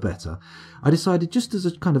the better. I decided, just as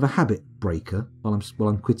a kind of a habit breaker while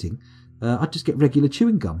I'm quitting, I'd just get regular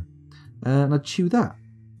chewing gum, and I'd chew that.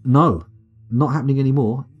 No, not happening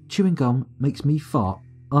anymore. Chewing gum makes me fart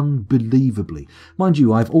unbelievably. Mind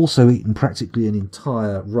you, I've also eaten practically an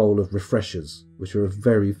entire roll of refreshers, which are a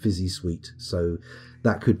very fizzy sweet, so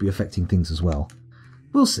that could be affecting things as well.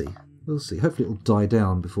 We'll see. We'll see. Hopefully it'll die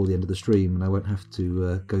down before the end of the stream and I won't have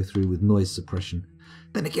to go through with noise suppression.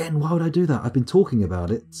 Then again, why would I do that? I've been talking about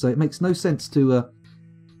it, so it makes no sense to...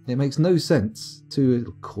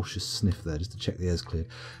 cautious sniff there, just to check the air's cleared.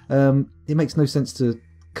 It makes no sense to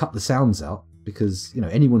cut the sounds out, because, you know,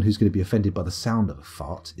 anyone who's going to be offended by the sound of a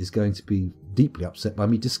fart is going to be deeply upset by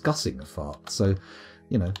me discussing a fart. So,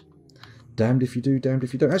 you know, damned if you do, damned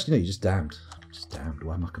if you don't. Actually, no, you're just damned. Just damned.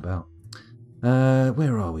 Why muck about?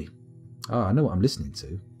 Where are we? Oh, I know what I'm listening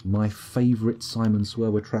to. My favourite Simon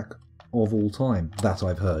Swerwer track of all time. That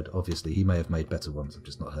I've heard, obviously. He may have made better ones, I've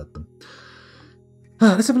just not heard them.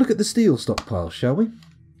 Let's have a look at the steel stockpile, shall we?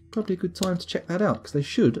 Probably a good time to check that out, because they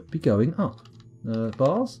should be going up.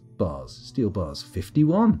 Bars? Bars. Steel bars.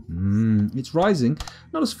 51. It's rising.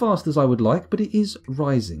 Not as fast as I would like, but it is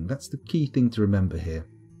rising. That's the key thing to remember here.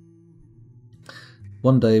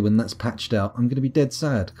 One day when that's patched out, I'm going to be dead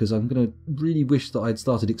sad, because I'm going to really wish that I'd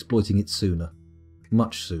started exploiting it sooner.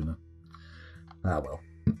 Much sooner. Ah well.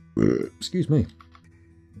 Excuse me.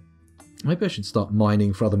 Maybe I should start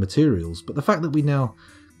mining for other materials, but the fact that we now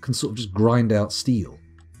can sort of just grind out steel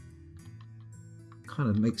kind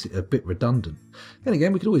of makes it a bit redundant. Then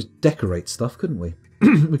again, we could always decorate stuff, couldn't we?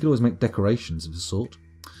 We could always make decorations of a sort.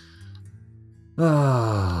 What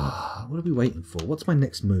are we waiting for? What's my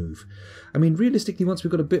next move? I mean, realistically, once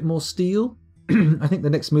we've got a bit more steel, I think the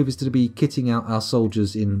next move is to be kitting out our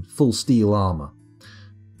soldiers in full steel armour.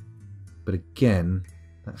 But again,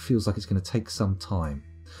 that feels like it's going to take some time.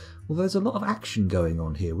 Although there's a lot of action going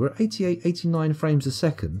on here. We're at 88, 89 frames a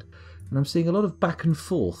second, and I'm seeing a lot of back and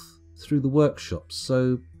forth through the workshops,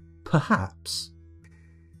 so perhaps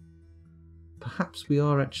we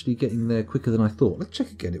are actually getting there quicker than I thought. Let's check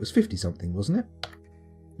again. It was 50 something, wasn't it?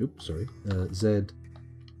 Oops, sorry. Z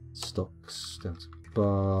stocks down to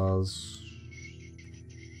bars.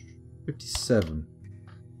 57.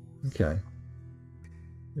 Okay.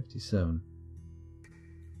 57.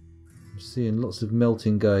 I'm seeing lots of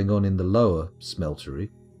melting going on in the lower smeltery.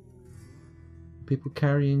 People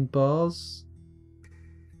carrying bars.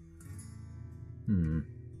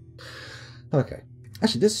 Okay.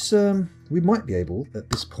 Actually, this we might be able at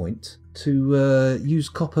this point to use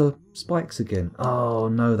copper spikes again. Oh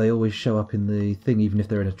no, they always show up in the thing, even if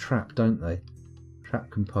they're in a trap, don't they? Trap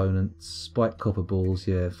components, spike copper balls.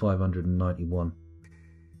 Yeah, 591.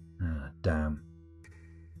 Ah, damn.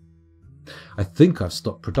 I think I've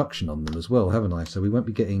stopped production on them as well, haven't I? So we won't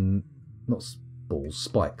be getting not balls,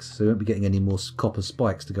 spikes. So we won't be getting any more copper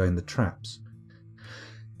spikes to go in the traps.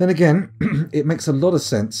 Then again, it makes a lot of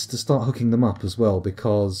sense to start hooking them up as well,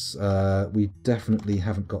 because we definitely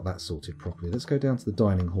haven't got that sorted properly. Let's go down to the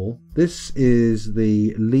dining hall. This is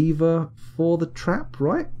the lever for the trap,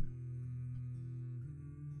 right?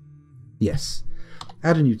 Yes.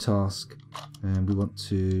 Add a new task, and we want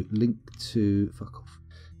to link to... Fuck off.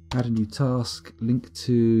 Add a new task, link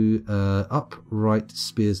to upright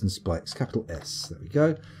spears and spikes, capital S. There we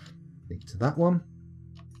go. Link to that one.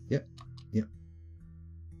 Yep, yep.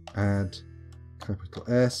 Add capital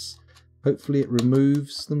S. Hopefully it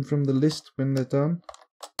removes them from the list when they're done.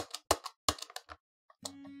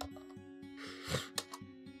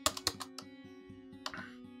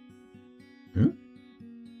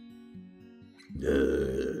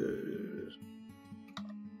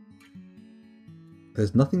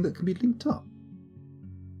 There's nothing that can be linked up.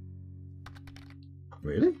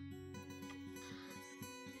 Really?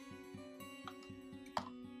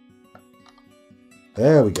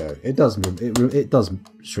 There we go. It does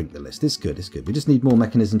shrink the list. It's good. It's good. We just need more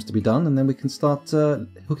mechanisms to be done, and then we can start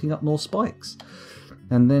hooking up more spikes.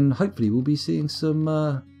 And then hopefully we'll be seeing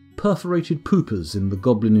some perforated poopers in the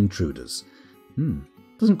Goblin Intruders.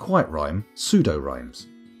 Doesn't quite rhyme. Pseudo rhymes.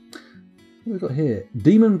 What have we got here?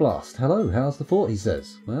 Demon Blast. Hello, how's the fort? He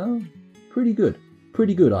says. Well, pretty good.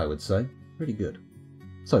 Pretty good, I would say. Pretty good.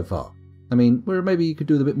 So far. I mean, where maybe you could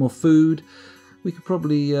do with a bit more food. We could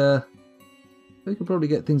probably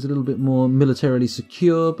get things a little bit more militarily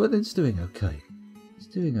secure, but it's doing okay. It's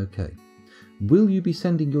doing okay. Will you be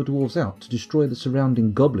sending your dwarves out to destroy the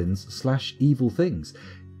surrounding goblins / evil things?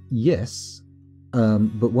 Yes,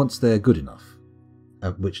 but once they're good enough,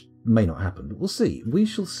 which may not happen, but we'll see. We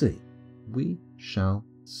shall see. We shall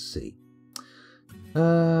see.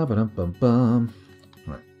 Ba-dum-bum-bum.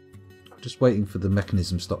 Right. Just waiting for the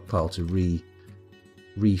mechanism stockpile to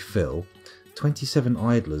refill. 27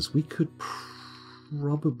 idlers. We could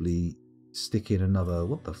probably stick in another...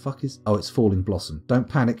 What the fuck is... Oh, it's Falling Blossom. Don't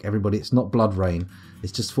panic, everybody. It's not Blood Rain.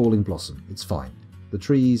 It's just Falling Blossom. It's fine. The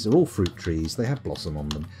trees are all fruit trees. They have blossom on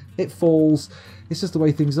them. It falls. It's just the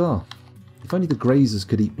way things are. If only the grazers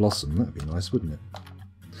could eat Blossom. That'd be nice, wouldn't it?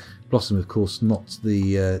 Blossom, of course, not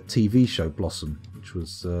the TV show Blossom, which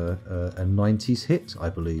was a 90s hit, I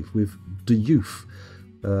believe, with the youth,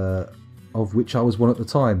 of which I was one at the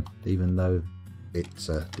time, even though it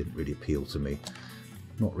didn't really appeal to me.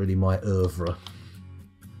 Not really my oeuvre.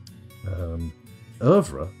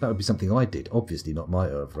 Oeuvre? That would be something I did. Obviously not my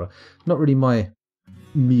oeuvre. Not really my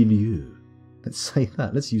milieu. Let's say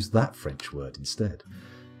that. Let's use that French word instead.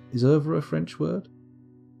 Is oeuvre a French word?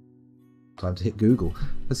 Time to hit Google.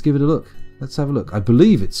 Let's give it a look. Let's have a look. I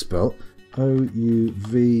believe it's spelt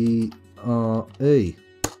O-U-V-R-E.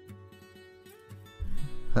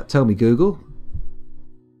 Tell me, Google.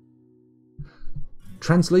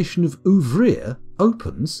 Translation of ouvrir,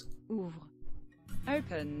 opens. Ouvre.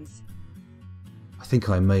 Opens. I think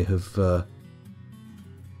I may have...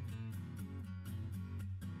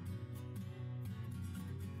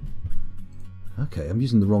 Okay, I'm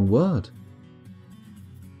using the wrong word.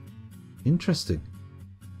 Interesting.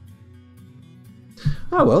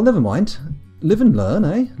 Oh well, never mind. Live and learn,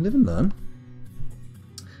 eh? Live and learn.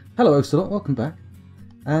 Hello, Ocelot. Welcome back.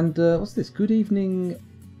 And what's this? Good evening,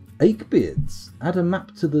 Achebeards. Add a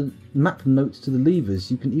map note to the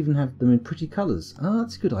levers. You can even have them in pretty colours. Ah,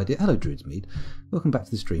 that's a good idea. Hello, Druidsmead. Welcome back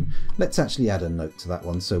to the stream. Let's actually add a note to that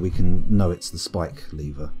one so we can know it's the spike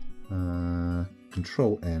lever.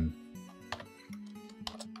 Control N.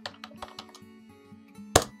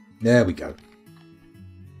 There we go.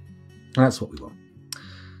 That's what we want.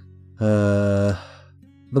 The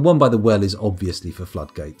one by the well is obviously for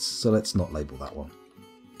floodgates, so let's not label that one.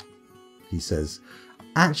 He says,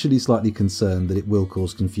 actually slightly concerned that it will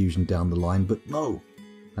cause confusion down the line, but no,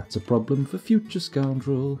 that's a problem for future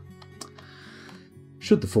scoundrel.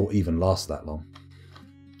 Should the fort even last that long?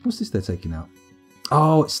 What's this they're taking out?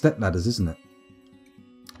 Oh, it's step ladders, isn't it?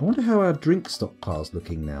 I wonder how our drink stockpile's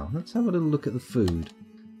looking now. Let's have a little look at the food.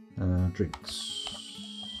 Drinks.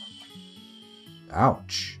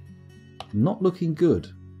 Ouch. Not looking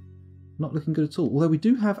good. Not looking good at all. Although we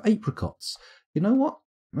do have apricots. You know what?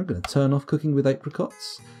 I'm going to turn off cooking with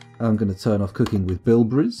apricots. I'm going to turn off cooking with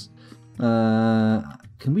bilberries. Can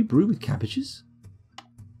we brew with cabbages?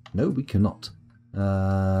 No, we cannot.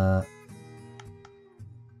 What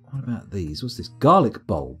about these? What's this? Garlic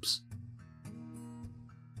bulbs.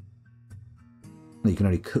 No, you can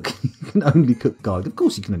only cook. You can only cook garlic. Of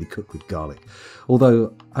course, you can only cook with garlic.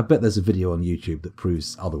 Although I bet there's a video on YouTube that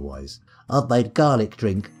proves otherwise. I've made garlic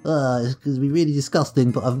drink. It's going to be really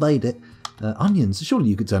disgusting, but I've made it. Onions. Surely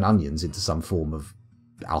you could turn onions into some form of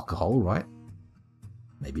alcohol, right?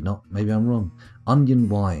 Maybe not. Maybe I'm wrong. Onion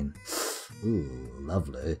wine. Ooh,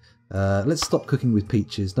 lovely. Let's stop cooking with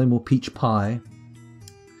peaches. No more peach pie.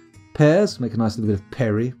 Pears. Make a nice little bit of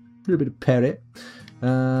perry. A little bit of perry.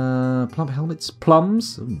 Plum helmets,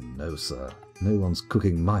 plums? Oh, no, sir. No one's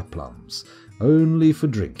cooking my plums. Only for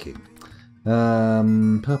drinking.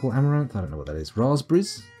 Purple amaranth? I don't know what that is.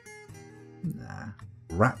 Raspberries? Nah.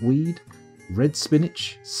 Ratweed? Red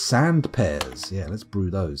spinach? Sand pears. Yeah, let's brew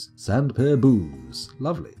those. Sand pear booze.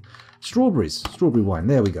 Lovely. Strawberries. Strawberry wine.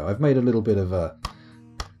 There we go. I've made a little bit of a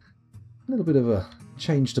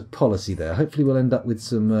change to policy there. Hopefully we'll end up with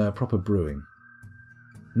some proper brewing.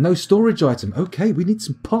 No storage item. Okay, we need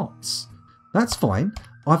some pots. That's fine.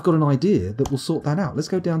 I've got an idea that will sort that out. Let's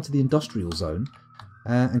go down to the industrial zone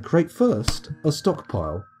and create first a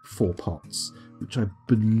stockpile for pots. which I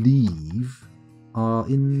believe are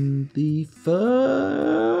in the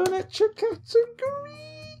furniture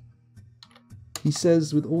category. He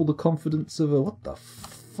says with all the confidence of a, what the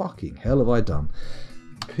fucking hell have I done?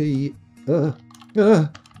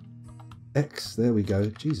 X, there we go.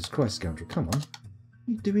 Jesus Christ, scoundrel, come on. What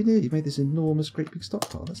are you doing here? You made this enormous, great big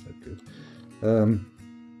stockpile. That's no good.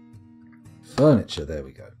 Furniture, there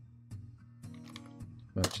we go.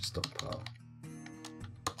 Furniture stockpile.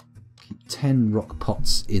 Keep 10 rock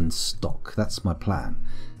pots in stock. That's my plan.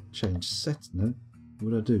 Change set. No. What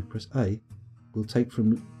do I do? Press A. We'll take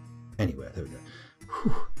from anywhere. There we go.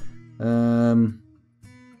 Whew.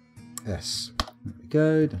 S. There we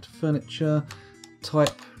go. Down to furniture.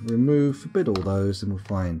 Type. Remove. Forbid all those. And we'll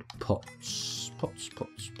find pots. Pots.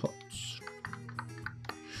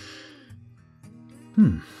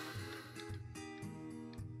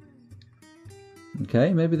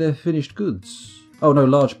 Okay, maybe they're finished goods. Oh no,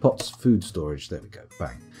 large pots, food storage. There we go,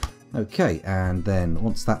 bang. Okay, and then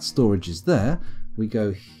once that storage is there, we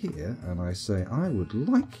go here and I say, I would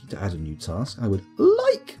like to add a new task. I would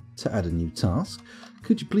like to add a new task.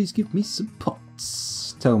 Could you please give me some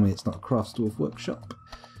pots? Tell me it's not a Crafts Dwarf workshop.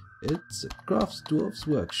 It's a Crafts Dwarf's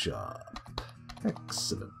workshop.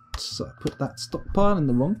 Excellent. So I put that stockpile in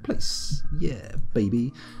the wrong place. Yeah,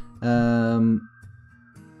 baby.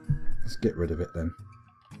 Let's get rid of it then.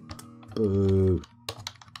 Boo.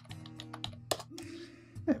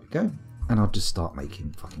 There we go. And I'll just start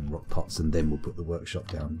making fucking rock pots and then we'll put the workshop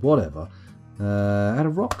down. Whatever. Add a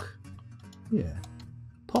rock? Yeah.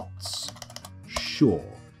 Pots? Sure.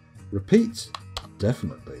 Repeat?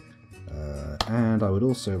 Definitely. And I would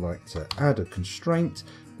also like to add a constraint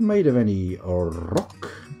made of any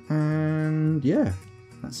rock. And yeah,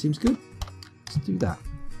 that seems good. Let's do that.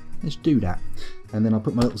 Let's do that. And then I'll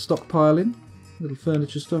put my little stockpile in. Little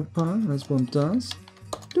furniture stockpile, as one does.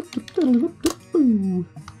 There's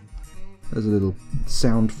a little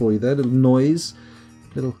sound for you there, little noise.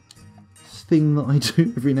 Little thing that I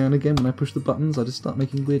do every now and again when I push the buttons. I just start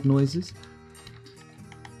making weird noises.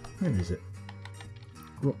 Where is it?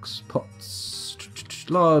 Rocks, pots,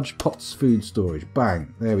 large pots, food storage.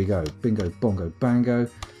 Bang. There we go. Bingo, bongo, bango.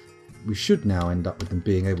 We should now end up with them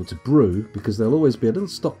being able to brew, because there'll always be a little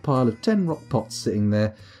stockpile of 10 rock pots sitting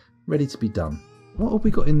there, ready to be done. What have we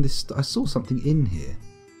got in this? I saw something in here.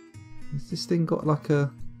 Has this thing got like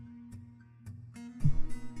a...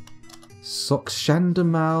 Socks,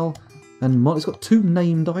 Shandamal, and it's got 2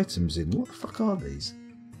 named items in. What the fuck are these?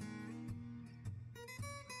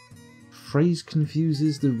 Phrase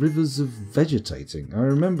confuses the rivers of vegetating. I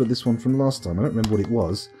remember this one from last time. I don't remember what it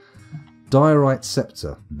was. Diorite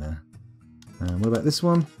scepter. Nah. What about this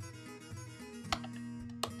one?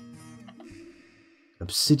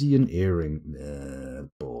 Obsidian earring.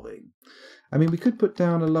 Boring. I mean, we could put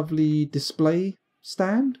down a lovely display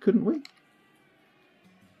stand, couldn't we?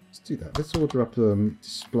 Let's do that. Let's order up a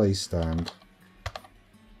display stand.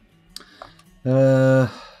 No?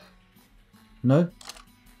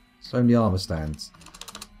 It's only armour stands.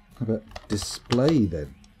 How about display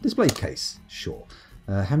then? Display case. Sure.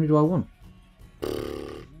 How many do I want?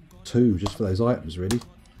 2, just for those items, really.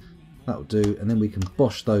 That'll do. And then we can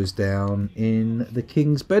bosh those down in the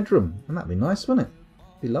king's bedroom. And that'd be nice, wouldn't it?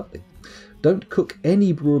 Be lovely. Don't cook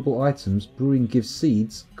any brewable items. Brewing gives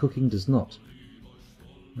seeds. Cooking does not.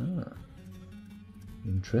 Ah.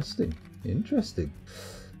 Interesting. Interesting.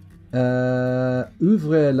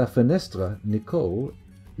 Ouvrez la fenêtre, Nicole.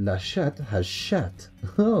 La chatte has shat.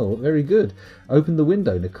 Oh, very good. Open the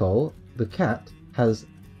window, Nicole. The cat has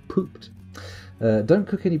pooped. Don't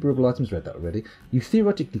cook any brewable items. Read that already. You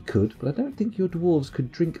theoretically could, but I don't think your dwarves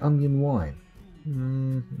could drink onion wine.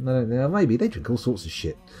 No, maybe. They drink all sorts of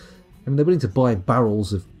shit. I mean, they're willing to buy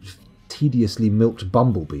barrels of tediously milked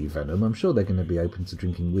bumblebee venom. I'm sure they're going to be open to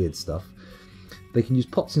drinking weird stuff. They can use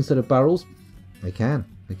pots instead of barrels. They can.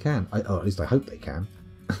 They can. Or at least I hope they can.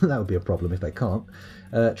 That would be a problem if they can't.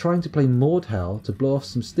 Trying to play Mordhau to blow off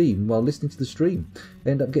some steam while listening to the stream.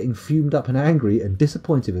 End up getting fumed up and angry and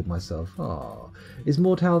disappointed with myself. Ah, is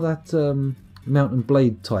Mordhau that Mount and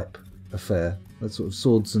Blade type affair? That sort of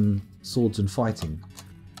swords and fighting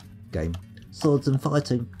game. Swords and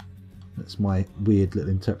fighting. That's my weird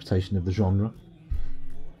little interpretation of the genre.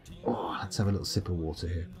 Oh, let's have a little sip of water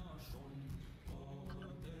here.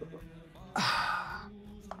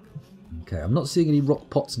 Okay, I'm not seeing any rock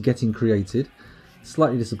pots getting created.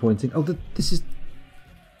 Slightly disappointing. Oh, this is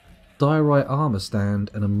diorite armour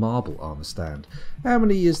stand and a marble armour stand. How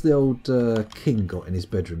many has the old king got in his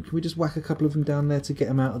bedroom? Can we just whack a couple of them down there to get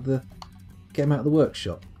him out of the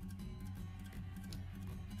workshop?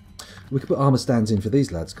 We could put armour stands in for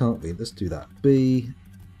these lads, can't we? Let's do that. B,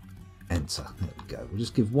 Enter. There we go. We'll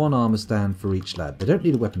just give 1 armour stand for each lad. They don't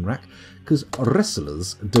need a weapon rack because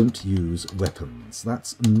wrestlers don't use weapons.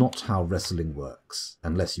 That's not how wrestling works,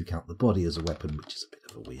 unless you count the body as a weapon, which is a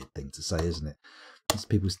bit of a weird thing to say, isn't it? As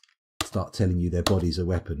people start telling you their body's a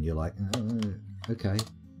weapon, you're like, oh, okay,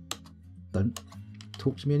 don't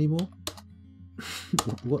talk to me anymore.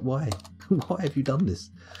 What? Why? Why have you done this?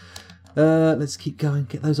 Let's keep going.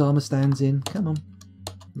 Get those armour stands in. Come on.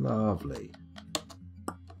 Lovely.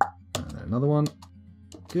 And another one.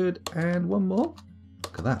 Good. And one more.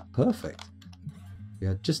 Look at that. Perfect. We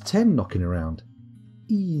had just 10 knocking around.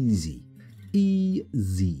 Easy.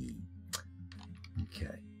 Easy.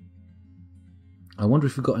 Okay. I wonder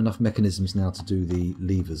if we've got enough mechanisms now to do the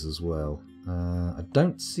levers as well. I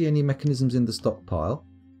don't see any mechanisms in the stockpile.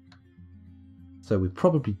 So we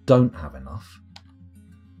probably don't have enough.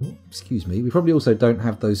 Excuse me. We probably also don't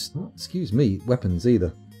have those, excuse me, weapons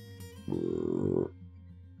either.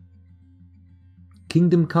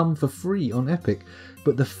 Kingdom Come for free on Epic,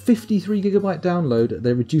 but the 53GB download at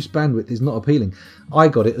their reduced bandwidth is not appealing. I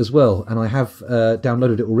got it as well, and I have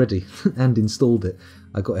downloaded it already and installed it.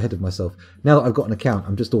 I got ahead of myself. Now that I've got an account,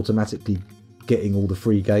 I'm just automatically getting all the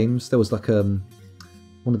free games. There was like one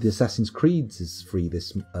of the Assassin's Creeds is free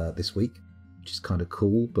this week, which is kind of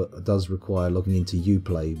cool, but it does require logging into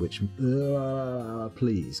Uplay, which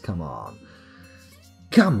please, come on.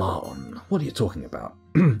 Come on, what are you talking about?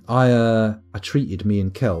 I treated me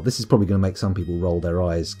and Kel. This is probably going to make some people roll their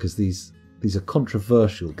eyes because these are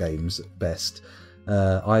controversial games at best.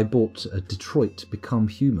 I bought Detroit Become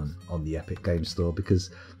Human on the Epic Game Store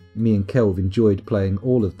because me and Kel have enjoyed playing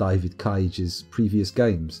all of David Cage's previous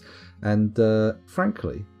games, and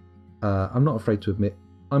frankly, I'm not afraid to admit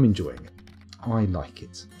I'm enjoying it. I like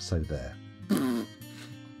it. So there.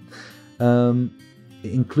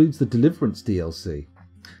 It includes the Deliverance DLC.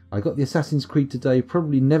 I got the Assassin's Creed today,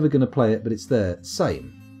 probably never going to play it, but it's there.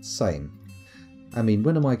 Same. I mean,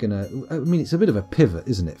 when am I going to... I mean, it's a bit of a pivot,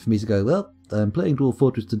 isn't it, for me to go, well, I'm playing Dwarf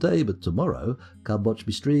Fortress today, but tomorrow, come watch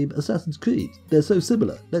me stream Assassin's Creed. They're so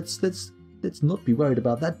similar. Let's not be worried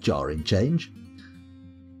about that jarring change.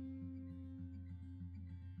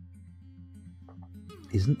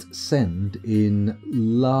 Isn't Send in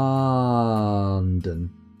London?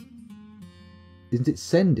 Isn't it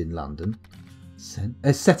Send in London?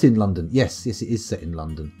 Set in London. Yes, it is set in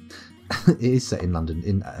London. It is set in London,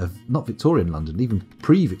 in not Victorian London, even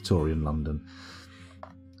pre-Victorian London.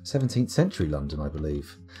 17th century London, I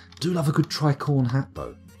believe. Do love a good tricorn hat,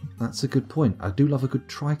 though. That's a good point. I do love a good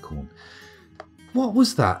tricorn. What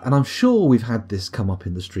was that? And I'm sure we've had this come up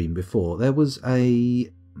in the stream before. There was a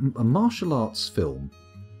martial arts film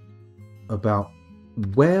about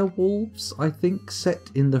werewolves, I think, set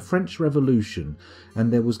in the French Revolution, and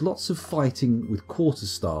there was lots of fighting with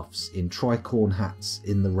quarterstaffs in tricorn hats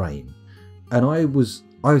in the rain. And I was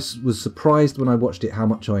surprised when I watched it how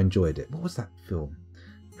much I enjoyed it. What was that film?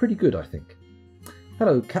 Pretty good, I think.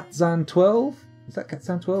 Hello, Katzan12. Is that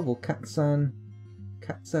Katzan12 or Katzan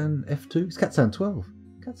F2? It's Katzan12.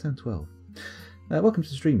 Katzan12. Welcome to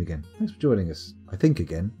the stream again. Thanks for joining us. I think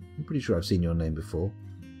again. I'm pretty sure I've seen your name before.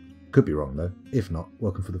 Could be wrong though. If not,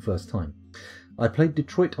 welcome for the first time. I played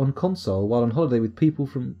Detroit on console while on holiday with people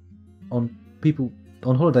on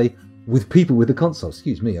holiday with people with the console.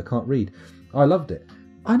 Excuse me, I can't read. I loved it.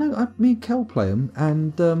 I know. Me and Kel play them,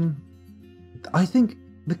 and I think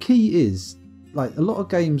the key is, like, a lot of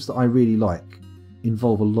games that I really like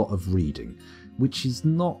involve a lot of reading, which is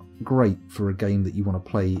not great for a game that you want to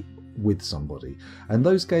play with somebody. And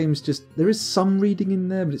those games, just, there is some reading in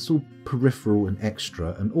there, but it's all peripheral and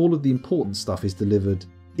extra, and all of the important stuff is delivered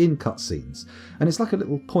in cutscenes. And it's like a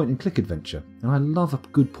little point and click adventure, and I love a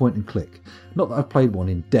good point and click. Not that I've played one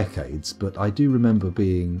in decades, but I do remember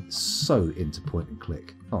being so into point and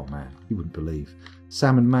click. Oh man, you wouldn't believe.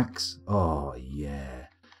 Sam and Max, oh yeah.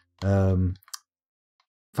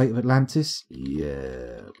 Fate of Atlantis,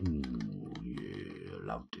 yeah. Ooh, yeah,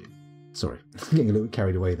 loved it. Sorry, getting a little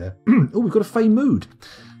carried away there. Oh, we've got a Fey Mood.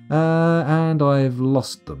 And I've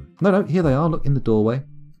lost them. No, here they are. Look, in the doorway.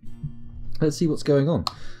 Let's see what's going on.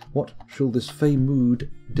 What shall this Fey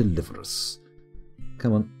Mood deliver us?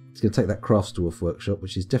 Come on. It's going to take that Crafts Dwarf workshop,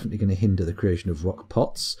 which is definitely going to hinder the creation of rock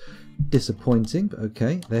pots. Disappointing, but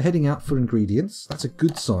okay. They're heading out for ingredients. That's a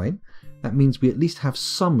good sign. That means we at least have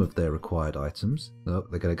some of their required items. Oh,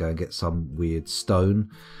 they're going to go and get some weird stone.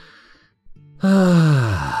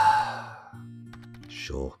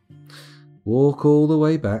 Sure. Walk all the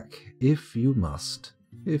way back, if you must.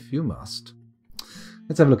 If you must.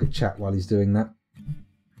 Let's have a look at chat while he's doing that.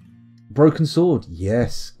 Broken Sword,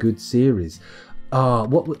 yes, good series.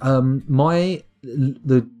 The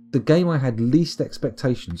the game I had least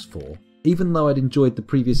expectations for, even though I'd enjoyed the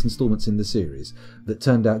previous instalments in the series, that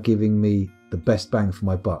turned out giving me the best bang for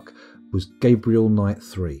my buck, was Gabriel Knight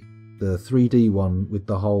 3. The 3D one with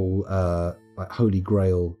the whole like Holy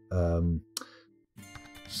Grail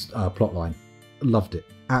plotline. Loved it.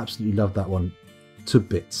 Absolutely loved that one to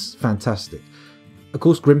bits. Fantastic. Of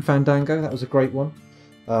course, Grim Fandango, that was a great one.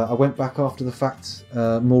 I went back after the fact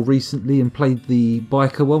more recently and played the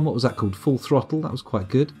biker one. What was that called? Full Throttle. That was quite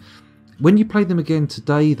good. When you play them again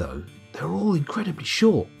today, though, they're all incredibly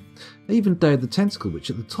short. Even Day of the Tentacle, which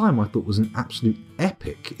at the time I thought was an absolute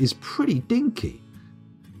epic, is pretty dinky.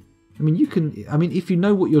 I mean, if you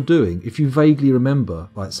know what you're doing, if you vaguely remember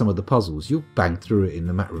like some of the puzzles, you'll bang through it in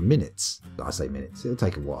a matter of minutes. I say minutes, it'll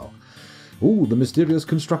take a while. Oh, the mysterious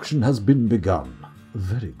construction has been begun.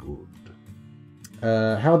 Very good.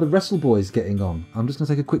 How are the Wrestle Boys getting on? I'm just going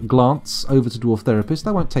to take a quick glance over to Dwarf Therapist.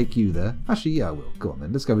 I won't take you there. Actually, yeah, I will. Go on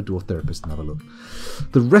then. Let's go with Dwarf Therapist and have a look.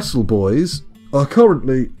 The Wrestle Boys are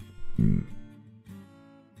currently... they've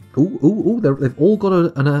all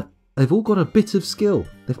got a bit of skill.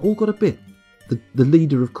 They've all got a bit. The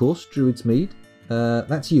leader, of course, Druid's Mead.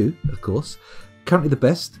 That's you, of course. Currently the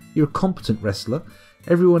best. You're a competent wrestler.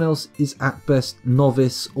 Everyone else is at best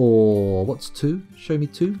novice or... What's 2? Show me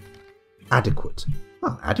 2. Adequate.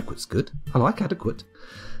 Oh, adequate's good. I like adequate.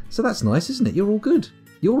 So that's nice, isn't it? You're all good.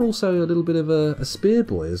 You're also a little bit of a spear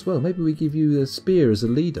boy as well. Maybe we give you a spear as a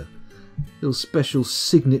leader. Little special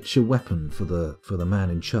signature weapon for the man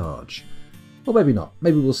in charge. Or maybe not.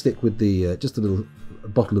 Maybe we'll stick with the just a little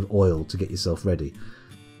bottle of oil to get yourself ready.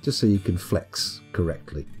 Just so you can flex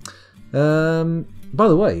correctly. By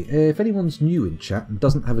the way, if anyone's new in chat and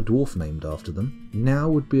doesn't have a dwarf named after them, now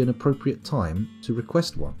would be an appropriate time to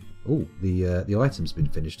request one. Oh, the item's been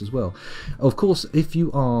finished as well. Of course, if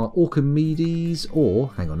you are Orchimedes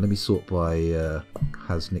or... Hang on, let me sort by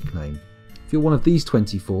has nickname. If you're one of these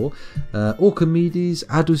 24, Orchimedes,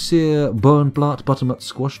 Adusir, Burnblat, Buttermut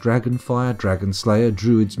Squash, Dragonfire, Dragonslayer,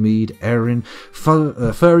 Druid's Mead, Erin,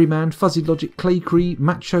 Furryman, Fuzzy Logic, Claycree,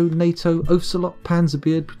 Macho, NATO, Ocelot,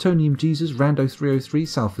 Panzerbeard, Plutonium Jesus, Rando 303,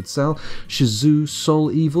 Salford Sal, Shazoo,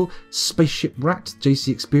 Soul Evil, Spaceship Rat,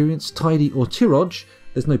 JC Experience, Tidy or Tiroj.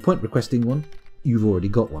 There's no point requesting one. You've already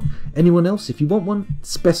got one. Anyone else, if you want one,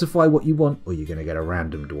 specify what you want, or you're going to get a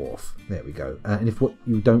random dwarf. There we go. And if what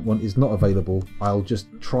you don't want is not available, I'll just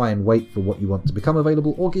try and wait for what you want to become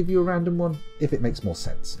available, or give you a random one, if it makes more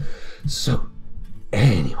sense. So,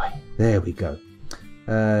 anyway, there we go.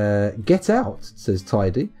 Get Out, says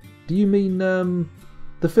Tidy. Do you mean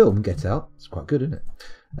the film Get Out? It's quite good, isn't it?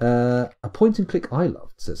 A point and click I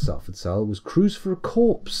loved, says Salford Sal, was Cruise for a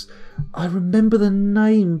Corpse. I remember the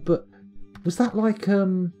name, but was that like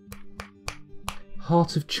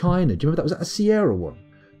Heart of China? Do you remember that? Was that a Sierra one?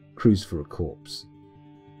 Cruise for a Corpse.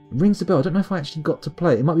 Rings a bell. I don't know if I actually got to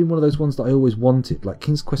play it. It might be one of those ones that I always wanted, like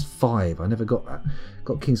King's Quest V. I never got that.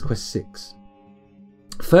 Got King's Quest VI.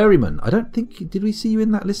 Furryman, I don't think... Did we see you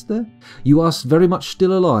in that list there? You are very much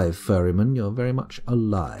still alive, Furryman. You're very much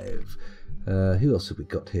alive. Who else have we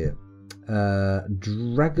got here?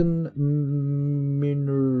 Dragon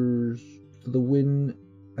Miners for the win.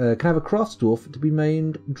 Can I have a crafts dwarf to be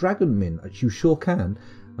named Dragon Min? You sure can.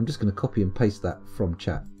 I'm just going to copy and paste that from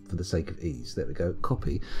chat for the sake of ease. There we go.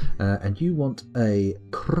 Copy. And you want a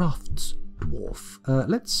crafts dwarf.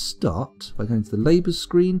 Let's start by going to the labour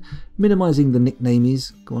screen, minimising the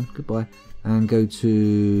nicknames. Go on, goodbye. And go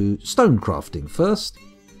to stone crafting first.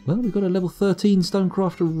 Well, we've got a level 13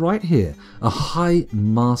 stonecrafter right here. A high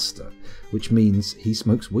master, which means he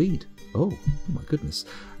smokes weed. Oh my goodness.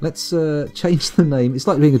 Let's change the name. It's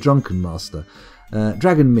like being a drunken master.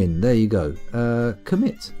 Dragon Min, there you go.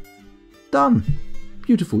 Commit. Done.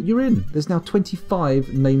 Beautiful. You're in. There's now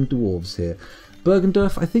 25 named dwarves here.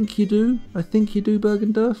 Bergendurf, I think you do. I think you do,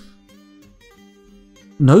 Bergendurf.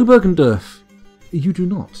 No, Bergendurf. You do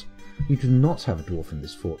not. You do not have a dwarf in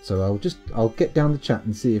this fort, so I'll get down the chat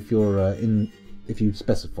and see if you're if you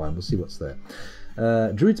specify, and we'll see what's there.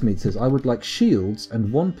 Druid's Mead says, I would like shields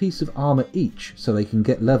and one piece of armour each so they can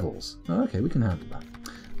get levels. Oh, okay, we can handle that.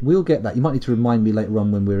 We'll get that. You might need to remind me later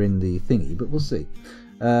on when we're in the thingy, but we'll see.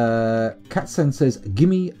 Katsen says,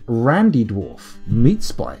 gimme Randy Dwarf. Meat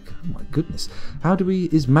Spike. Oh my goodness. How do we...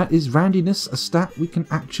 Is Randiness a stat we can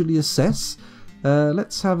actually assess?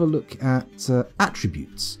 Let's have a look at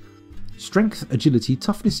attributes. Strength, agility,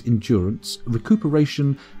 toughness, endurance,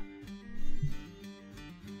 recuperation,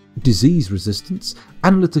 disease resistance,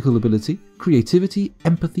 analytical ability, creativity,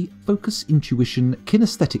 empathy, focus, intuition,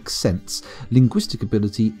 kinesthetic sense, linguistic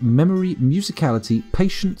ability, memory, musicality,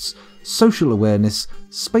 patience, social awareness,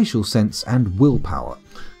 spatial sense, and willpower.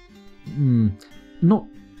 Not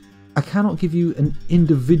I cannot give you an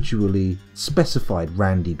individually specified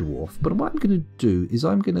Randy dwarf, but what I'm going to do is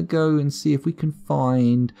I'm going to go and see if we can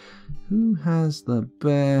find who has the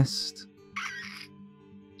best.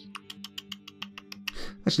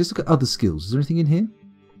 Actually, let's look at other skills. Is there anything in here?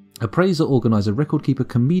 Appraiser, organizer, record keeper,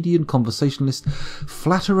 comedian, conversationalist,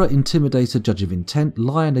 flatterer, intimidator, judge of intent,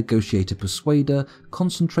 liar, negotiator, persuader,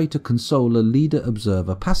 concentrator, consoler, leader,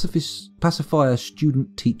 observer, pacifist, pacifier,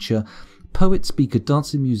 student, teacher, poet, speaker,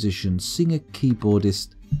 dancer, musician, singer,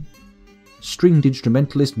 keyboardist, stringed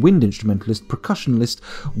instrumentalist, wind instrumentalist, percussionist,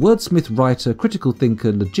 wordsmith, writer, critical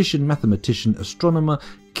thinker, logician, mathematician, astronomer,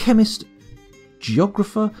 chemist,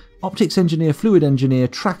 geographer, optics engineer, fluid engineer,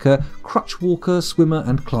 tracker, crutch walker, swimmer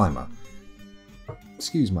and climber.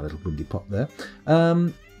 Excuse my little windy pop there.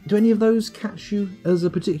 Do any of those catch you as a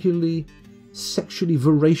particularly sexually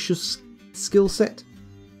voracious skill set?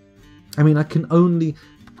 I mean,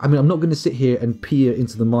 I'm not going to sit here and peer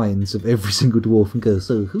into the minds of every single dwarf and go,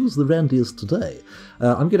 so who's the randiest today?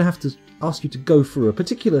 I'm going to have to ask you to go for a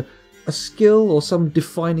skill or some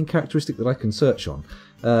defining characteristic that I can search on.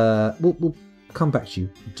 We'll come back to you.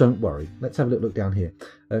 Don't worry. Let's have a little look down here.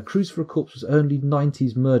 Cruise for a Corpse was early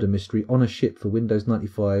 90s murder mystery on a ship for Windows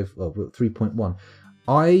 95 3.1.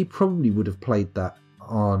 I probably would have played that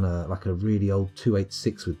on like a really old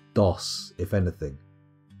 286 with DOS, if anything.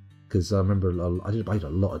 Because I remember I played a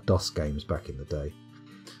lot of DOS games back in the day.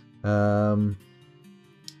 I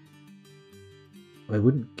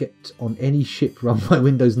wouldn't get on any ship run by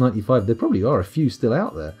Windows 95. There probably are a few still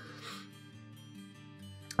out there.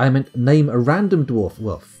 I meant name a random dwarf.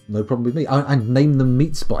 Well, no problem with me. And name them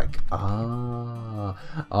Meat Spike. Ah,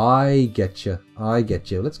 I get you.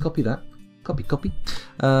 Let's copy that. Copy.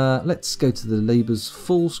 Let's go to the Labour's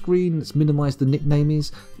full screen. Let's minimise the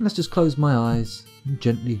nicknames. And let's just close my eyes and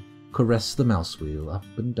gently caress the mouse wheel up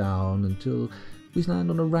and down until we land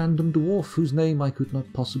on a random dwarf whose name I could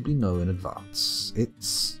not possibly know in advance.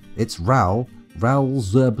 It's Raoul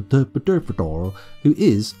Zerbderpedor, who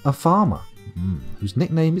is a farmer. Whose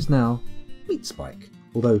nickname is now Meat Spike.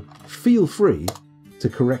 Although, feel free to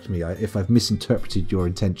correct me if I've misinterpreted your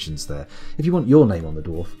intentions there. If you want your name on the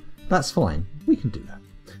dwarf, that's fine. We can do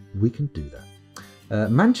that.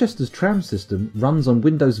 Manchester's tram system runs on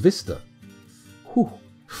Windows Vista. Whew.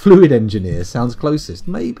 Fluid engineer sounds closest.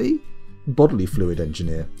 Maybe bodily fluid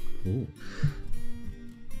engineer. Ooh.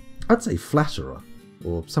 I'd say flatterer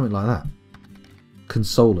or something like that.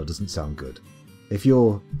 Consoler doesn't sound good. If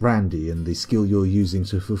you're Randy and the skill you're using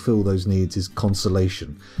to fulfill those needs is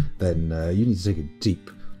consolation, then you need to take a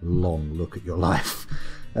deep, long look at your life.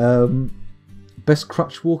 Best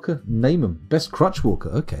crutch walker? Name them. Best crutch walker.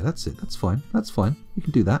 Okay, that's it. That's fine. We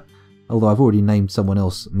can do that. Although I've already named someone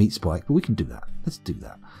else Meat Spike, but we can do that. Let's do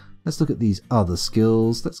that. Let's look at these other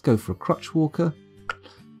skills. Let's go for a crutch walker.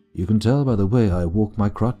 You can tell by the way I walk my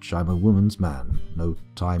crutch, I'm a woman's man. No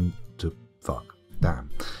time to fuck. Damn.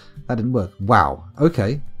 That didn't work. Wow.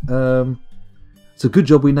 Okay. It's a good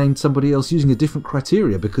job we named somebody else using a different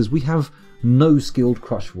criteria, because we have no skilled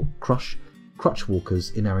crutch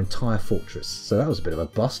walkers in our entire fortress. So that was a bit of a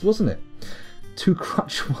bust, wasn't it? 2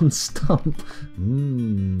 crutch, 1 stump.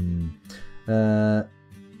 You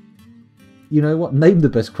know what? Name the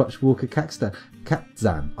best crutch walker Katzan.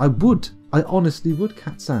 I honestly would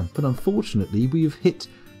Katzan. But unfortunately, we have hit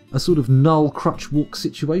a sort of null crutch walk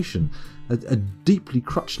situation. A deeply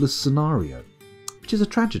crutchless scenario. Which is a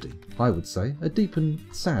tragedy, I would say. A deep and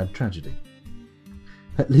sad tragedy.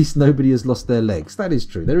 At least nobody has lost their legs. That is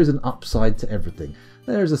true. There is an upside to everything.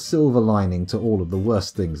 There is a silver lining to all of the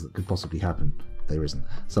worst things that could possibly happen. There isn't.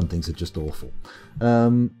 Some things are just awful.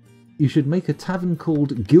 You should make a tavern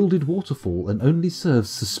called Gilded Waterfall and only serve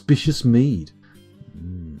suspicious mead.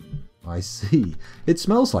 I see. It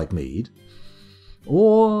smells like mead.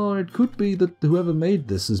 Or it could be that whoever made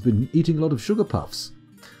this has been eating a lot of sugar puffs.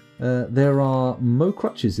 There are no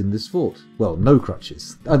crutches in this fort. Well, no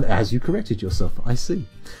crutches. As you corrected yourself, I see.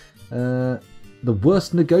 The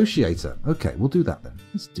worst negotiator. Okay, we'll do that then.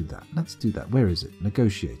 Let's do that. Where is it?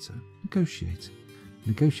 Negotiator.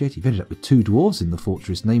 You've ended up with 2 dwarves in the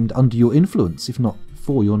fortress named under your influence, if not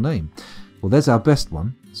for your name. Well, there's our best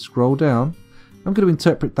one. Scroll down. I'm going to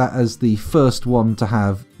interpret that as the first one to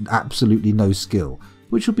have absolutely no skill,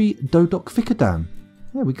 which will be Dodok Fickerdan.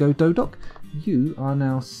 There we go, Dodok. You are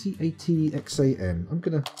now CATXAN. I'm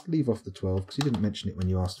going to leave off the 12 because you didn't mention it when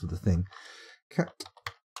you asked for the thing.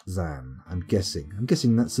 Katzan, I'm guessing.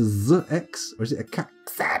 That's a ZX, or is it a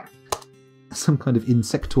Katzan? Some kind of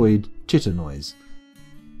insectoid chitter noise.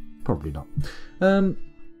 Probably not.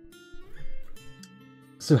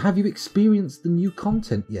 So have you experienced the new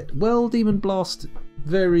content yet? Well, Demon Blast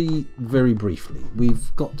very, very briefly.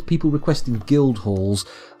 We've got people requesting guild halls,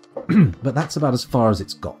 but that's about as far as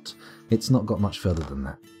it's got. It's not got much further than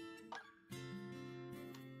that.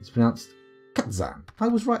 It's pronounced Katzan. I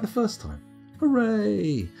was right the first time.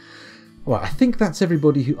 Hooray! Well, I think that's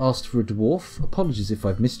everybody who asked for a dwarf. Apologies if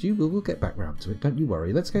I've missed you, but we'll get back round to it, don't you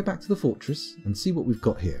worry. Let's go back to the fortress and see what we've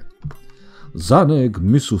got here. Zaneg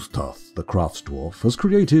Misustath, the crafts dwarf, has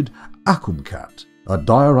created Akumkat, a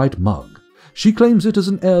diorite mug. She claims it as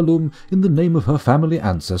an heirloom in the name of her family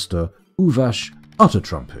ancestor, Uvash Utter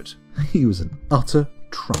Trumpet. He was an utter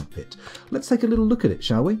trumpet. Let's take a little look at it,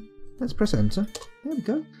 shall we? Let's press enter. There we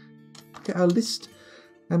go. Get our list,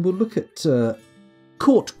 and we'll look at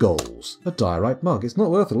court goals. A diorite mug. It's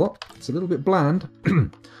not worth a lot. It's a little bit bland.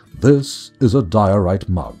 This is a diorite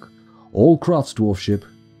mug. All crafts dwarfship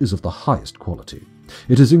is of the highest quality.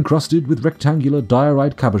 It is encrusted with rectangular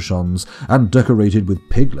diorite cabochons and decorated with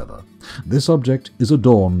pig leather. This object is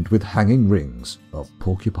adorned with hanging rings of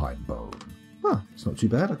porcupine bone. Ah, it's not too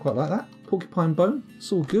bad. I quite like that. Porcupine bone.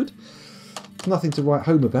 It's all good. Nothing to write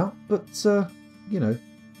home about, but, you know,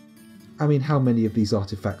 I mean, how many of these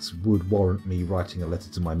artifacts would warrant me writing a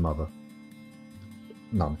letter to my mother?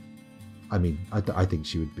 None. I mean, I think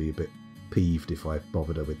she would be a bit peeved if I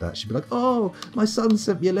bothered her with that. She'd be like, oh, my son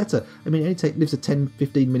sent me a letter. I mean, he lives a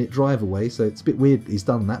 10-15 minute drive away, so it's a bit weird that he's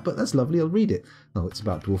done that, but that's lovely, I'll read it. Oh, it's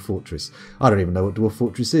about Dwarf Fortress. I don't even know what Dwarf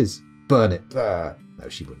Fortress is. Burn it. No,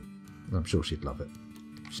 she wouldn't. I'm sure she'd love it.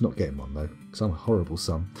 She's not getting one, though, because I'm a horrible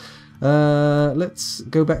son. Let's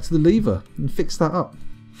go back to the lever and fix that up.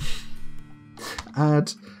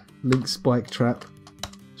 Add link spike trap.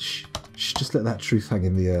 Shh, just let that truth hang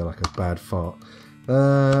in the air like a bad fart.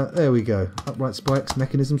 There we go. Upright spikes,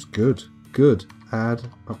 mechanisms, good. Add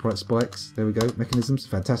upright spikes. There we go. Mechanisms,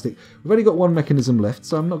 fantastic. We've only got one mechanism left,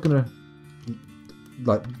 so I'm not going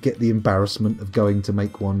to get the embarrassment of going to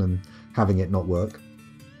make one and having it not work.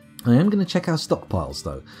 I am going to check our stockpiles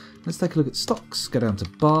though. Let's take a look at stocks. Go down to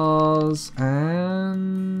bars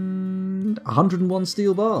and 101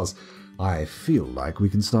 steel bars. I feel like we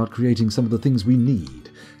can start creating some of the things we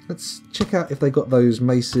need. Let's check out if they got those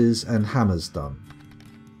maces and hammers done.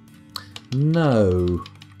 No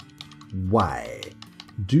way.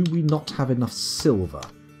 Do we not have enough silver?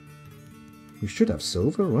 We should have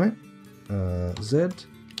silver, right? Z.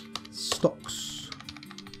 Stocks.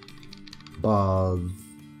 Bars.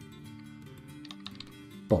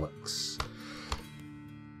 Bollocks.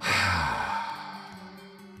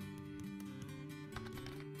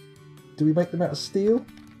 Do we make them out of steel?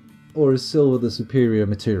 Or is silver the superior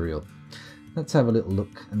material? Let's have a little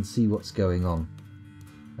look and see what's going on.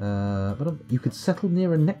 You could settle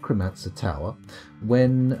near a necromancer tower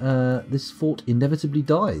when this fort inevitably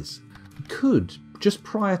dies. We could, just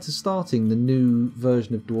prior to starting the new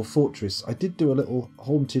version of Dwarf Fortress, I did do a little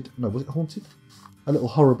haunted... No, was it haunted? A little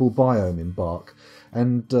horrible biome in Bark.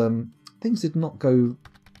 And things did not go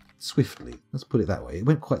swiftly. Let's put it that way. It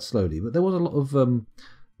went quite slowly, but there was a lot of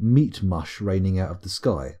meat mush raining out of the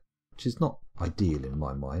sky, which is not ideal in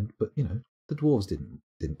my mind, but you know, the dwarves didn't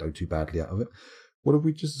do too badly out of it. What have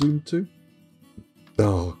we just zoomed to?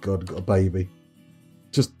 Oh god, got a baby.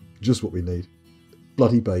 Just what we need.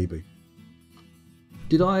 Bloody baby.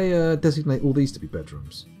 Did I designate all these to be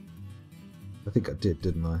bedrooms? I think I did,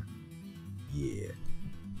 didn't I? Yeah.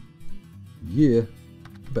 I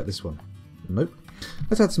bet this one. Nope.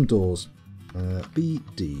 Let's add some doors.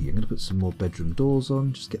 BD. I'm going to put some more bedroom doors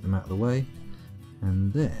on, just get them out of the way.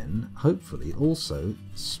 And then, hopefully, also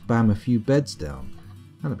spam a few beds down.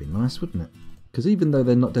 That'd be nice, wouldn't it? Because even though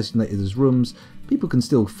they're not designated as rooms, people can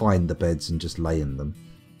still find the beds and just lay in them.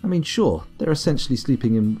 I mean, sure, they're essentially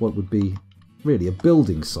sleeping in what would be really a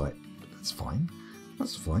building site. But that's fine.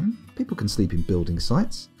 That's fine. People can sleep in building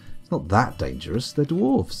sites. It's not that dangerous. They're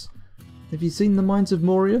dwarves. Have you seen the Mines of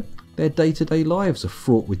Moria? Their day-to-day lives are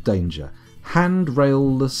fraught with danger.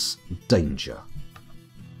 Handrail-less danger.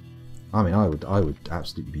 I mean, I would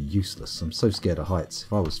absolutely be useless. I'm so scared of heights.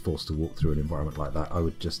 If I was forced to walk through an environment like that, I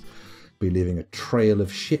would just be leaving a trail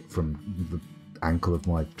of shit from the ankle of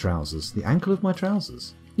my trousers. The ankle of my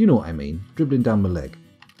trousers? You know what I mean. Dribbling down my leg.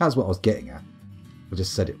 That's what I was getting at. I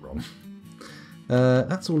just said it wrong.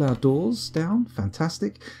 That's all our doors down.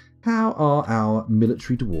 Fantastic. How are our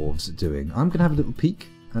military dwarves doing? I'm going to have a little peek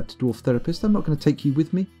at Dwarf Therapist. I'm not going to take you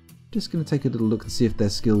with me. Just going to take a little look and see if their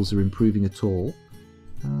skills are improving at all.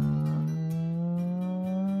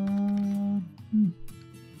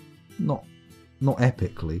 Not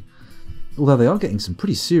epically. Although they are getting some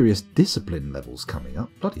pretty serious discipline levels coming up.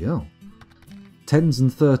 Bloody hell. 10s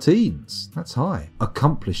and 13s. That's high.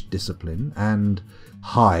 Accomplished discipline and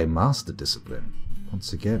high master discipline.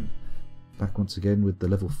 Once again. Back once again with the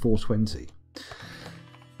level 420.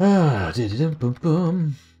 Ah,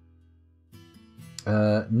 boom.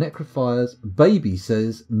 Necrophire's baby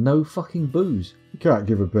says no fucking booze. You can't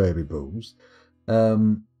give a baby booze.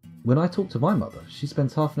 When I talk to my mother, she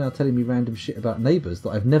spends half an hour telling me random shit about neighbours that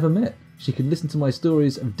I've never met. She can listen to my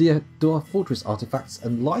stories of Dwarf Fortress artifacts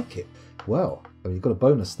and like it. Well, you've got a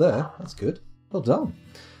bonus there. That's good. Well done.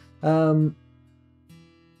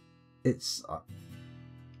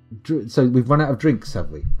 So we've run out of drinks, have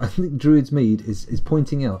we? I think Druid's Mead is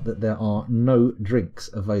pointing out that there are no drinks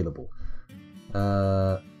available.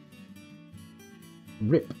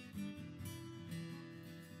 Rip.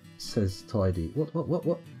 Says Tidy.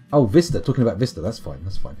 What? Oh, Vista. Talking about Vista. That's fine.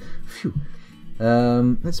 Phew.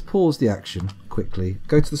 Let's pause the action quickly.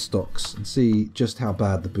 Go to the stocks and see just how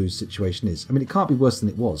bad the booze situation is. I mean, it can't be worse than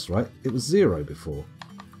it was, right? It was 0 before.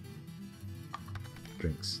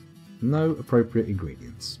 Drinks. No appropriate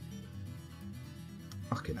ingredients.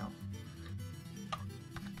 Fucking hell.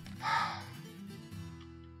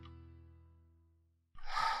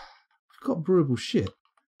 We've got brewable shit.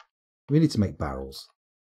 We need to make barrels.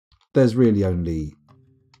 That's really the only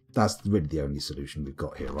solution we've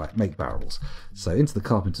got here, right? Make barrels. So into the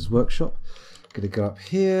carpenter's workshop. Going to go up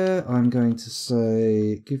here. I'm going to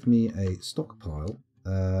say, give me a stockpile.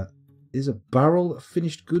 Is a barrel a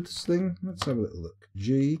finished goods thing? Let's have a little look.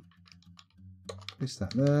 G. Place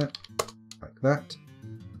that there, like that.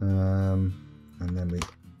 And then we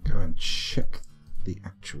go and check the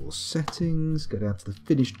actual settings. Go down to the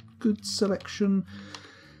finished goods selection.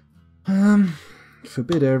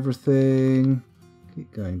 Forbid everything.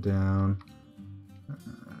 Keep going down.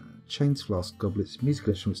 Chains, flasks, goblets,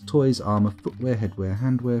 musical instruments, toys, armour, footwear, headwear,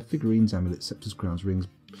 handwear, figurines, amulets, scepters, crowns, rings.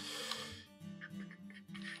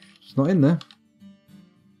 It's not in there.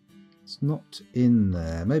 It's not in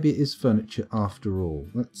there. Maybe it is furniture after all.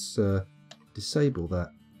 Let's disable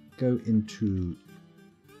that. Go into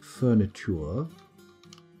furniture.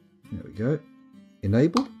 There we go.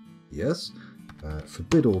 Enable. Yes.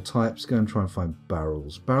 Forbid all types. Go and try and find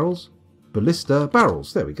barrels. Barrels. Ballista.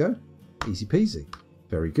 Barrels. There we go. Easy peasy.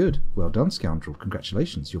 Very good. Well done, scoundrel.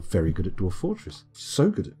 Congratulations. You're very good at Dwarf Fortress. So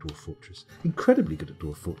good at Dwarf Fortress. Incredibly good at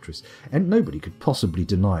Dwarf Fortress. And nobody could possibly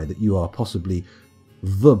deny that you are possibly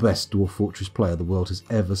the best Dwarf Fortress player the world has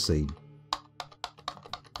ever seen.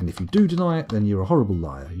 And if you do deny it, then you're a horrible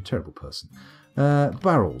liar. You're a terrible person.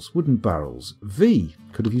 Barrels. Wooden barrels. V.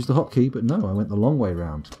 Could have used the hotkey, but no, I went the long way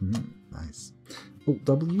round. Nice. Alt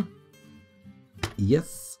W.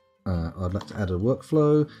 Yes. I'd like to add a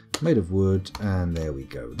workflow. Made of wood. And there we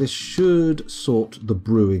go. This should sort the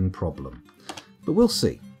brewing problem. But we'll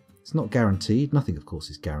see. It's not guaranteed. Nothing, of course,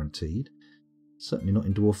 is guaranteed. Certainly not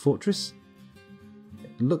in Dwarf Fortress.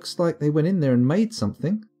 It looks like they went in there and made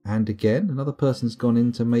something. And again, another person's gone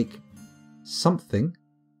in to make something.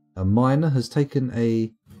 A miner has taken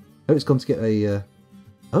a... Oh, it's gone to get a...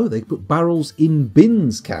 Oh, they put barrels in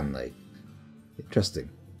bins, can they? Interesting.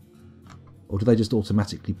 Or do they just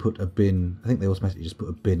automatically put a bin... I think they automatically just put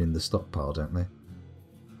a bin in the stockpile, don't they?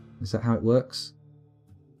 Is that how it works?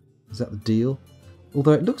 Is that the deal?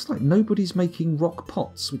 Although it looks like nobody's making rock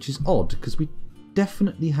pots, which is odd, because we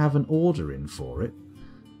definitely have an order in for it.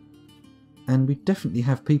 And we definitely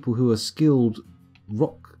have people who are skilled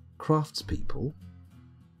rock craftspeople.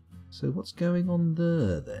 So what's going on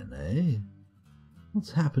there then, eh?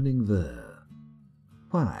 What's happening there?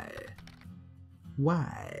 Why?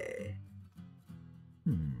 Why?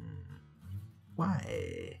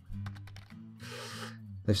 Why?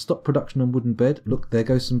 They've stopped production on wooden bed. Look, there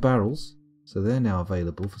goes some barrels. So they're now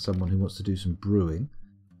available for someone who wants to do some brewing.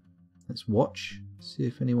 Let's watch. See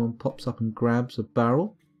if anyone pops up and grabs a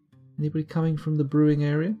barrel. Anybody coming from the brewing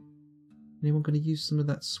area? Anyone going to use some of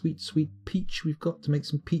that sweet, sweet peach we've got to make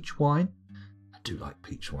some peach wine? I do like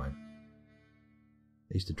peach wine.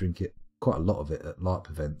 I used to drink it, quite a lot of it, at LARP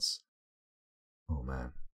events. Oh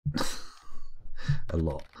man. A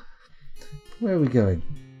lot. Where are we going?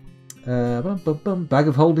 Bag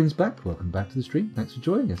of Holdings back. Welcome back to the stream. Thanks for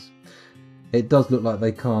joining us. It does look like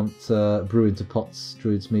they can't brew into pots,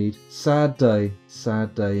 Druid's Mead. Sad day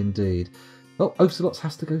indeed. Oh, Ocelots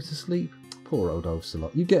has to go to sleep. Poor old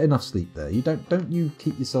Ocelot. You get enough sleep there. You don't you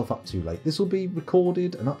keep yourself up too late. This will be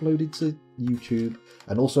recorded and uploaded to YouTube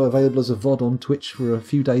and also available as a VOD on Twitch for a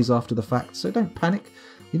few days after the fact. So don't panic.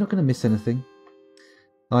 You're not going to miss anything.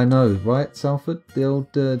 I know, right, Salford? The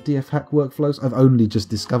old DF hack workflows? I've only just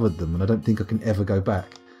discovered them and I don't think I can ever go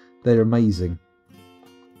back. They're amazing.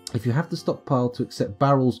 If you have to stockpile to accept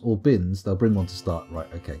barrels or bins, they'll bring one to start.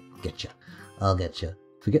 Right, okay, getcha. I'll getcha.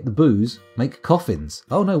 Forget the booze, make coffins.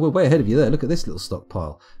 Oh no, we're way ahead of you there. Look at this little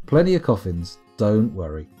stockpile. Plenty of coffins, don't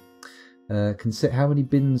worry. Can set how many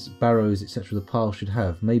bins, barrows, etc. the pile should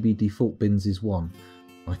have. Maybe default bins is 1.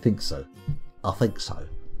 I think so. I think so.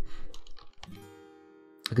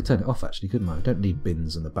 I could turn it off actually, couldn't I? I don't need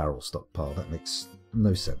bins and the barrel stockpile. That makes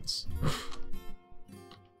no sense.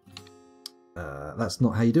 That's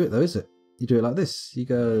not how you do it though, is it? You do it like this. You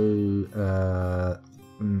go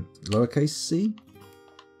lowercase c.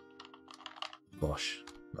 Bosh.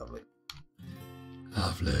 Lovely.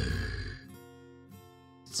 Lovely.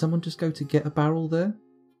 Did someone just go to get a barrel there?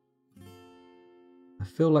 I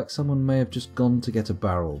feel like someone may have just gone to get a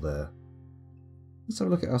barrel there. Let's have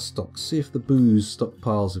a look at our stocks, see if the booze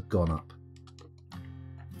stockpiles have gone up.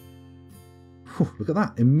 Whew, look at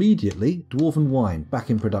that. Immediately, Dwarven wine back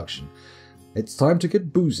in production. It's time to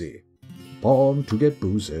get boozy. Born to get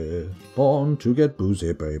boozy. Born to get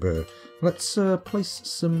boozy, baby. Let's place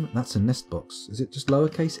some... That's a nest box. Is it just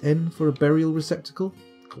lowercase n for a burial receptacle?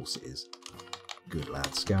 Of course it is. Good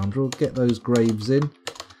lad, scoundrel. Get those graves in.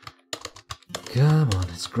 Come on,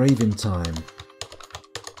 it's graving time.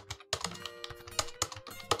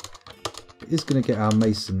 It is going to get our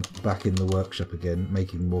mason back in the workshop again,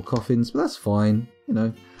 making more coffins, but that's fine. You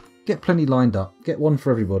know, get plenty lined up. Get one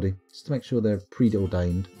for everybody, just to make sure they're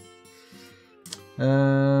preordained.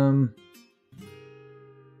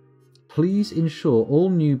 Please ensure all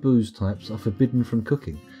new booze types are forbidden from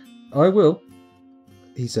cooking. I will,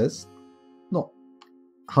 he says. Not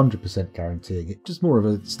 100% guaranteeing it, just more of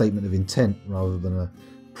a statement of intent rather than a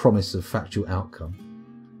promise of factual outcome.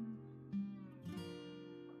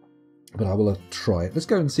 But I will try it. Let's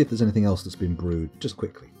go and see if there's anything else that's been brewed. Just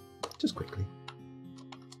quickly. Just quickly.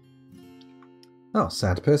 Oh,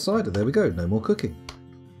 sand pear cider. There we go. No more cooking.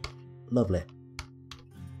 Lovely.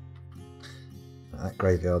 That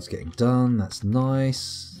graveyard's getting done. That's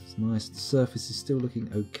nice. It's nice. The surface is still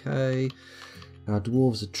looking okay. Our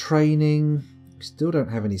dwarves are training. We still don't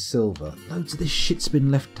have any silver. Loads of this shit's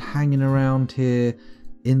been left hanging around here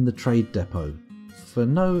in the trade depot for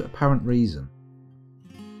no apparent reason.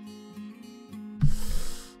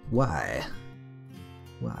 Why?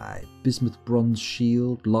 Why? Bismuth bronze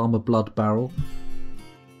shield, llama blood barrel.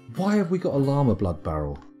 Why have we got a llama blood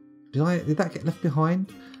barrel? Did that get left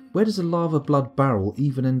behind? Where does a lava blood barrel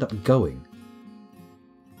even end up going?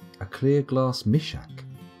 A clear glass mishak.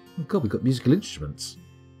 Oh god, we've got musical instruments.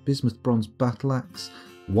 Bismuth bronze battle axe,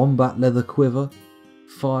 wombat leather quiver,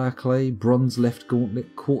 fire clay, bronze left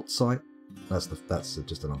gauntlet, quartzite. That's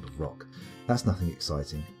just a lump of rock. That's nothing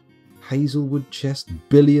exciting. Hazelwood chest,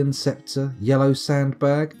 billion scepter, yellow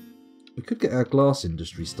sandbag. We could get our glass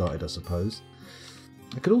industry started, I suppose.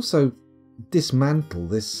 I could also dismantle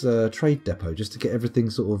this trade depot just to get everything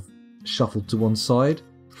sort of shuffled to one side.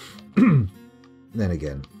 Then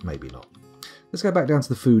again, maybe not. Let's go back down to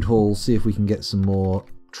the food hall, see if we can get some more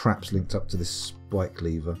traps linked up to this spike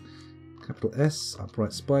lever. Capital S,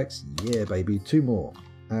 upright spikes. Yeah, baby, 2 more.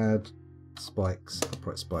 Add spikes,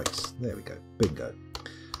 upright spikes. There we go. Bingo.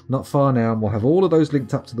 Not far now, and we'll have all of those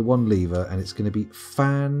linked up to the one lever, and it's going to be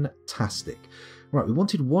fantastic. Right, we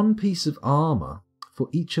wanted 1 piece of armour for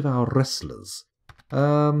each of our wrestlers.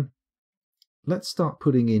 Let's start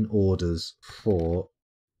putting in orders for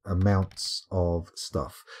amounts of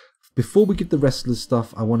stuff. Before we give the wrestlers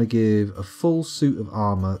stuff, I want to give a full suit of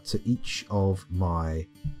armour to each of my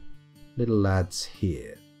little lads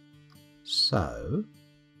here. So,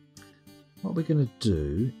 what we're going to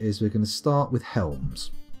do is we're going to start with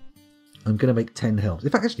helms. I'm going to make 10 helms. In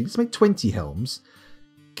fact, actually, let's make 20 helms.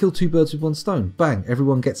 Kill 2 birds with 1 stone. Bang,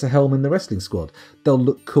 everyone gets a helm in the wrestling squad. They'll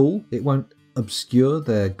look cool. It won't obscure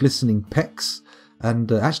their glistening pecs. And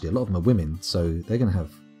actually, a lot of them are women, so they're going to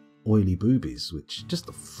have oily boobies, which just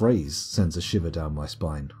the phrase sends a shiver down my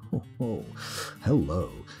spine. Oh,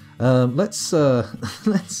 hello. Let's go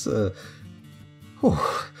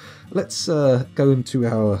into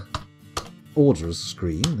our orders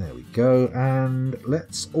screen. There we go, and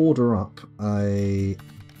let's order up a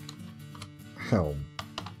helm.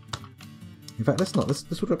 In fact, let's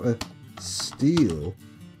order up a steel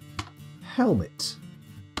helmet.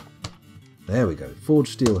 There we go.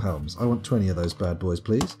 Forged steel helms. I want 20 of those bad boys,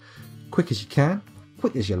 please. Quick as you can.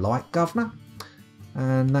 Quick as you like, governor.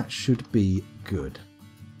 And that should be good.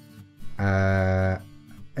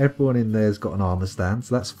 Everyone in there's got an armour stand,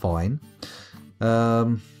 so that's fine.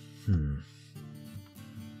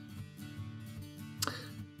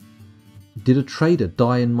 Did a trader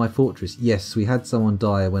die in my fortress? Yes, we had someone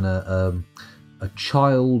die when a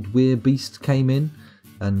child werebeast came in,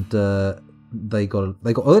 and they got.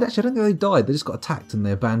 Oh, actually, I don't think they died. They just got attacked and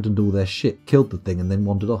they abandoned all their shit, killed the thing, and then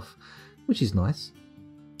wandered off, which is nice.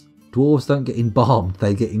 Dwarves don't get embalmed;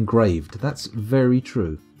 they get engraved. That's very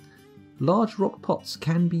true. Large rock pots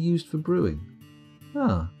can be used for brewing.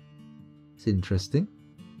 Ah, it's interesting.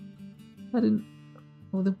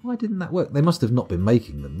 Well, then why didn't that work? They must have not been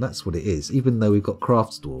making them. That's what it is. Even though we've got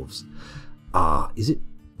crafts dwarves. Ah, is it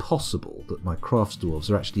possible that my crafts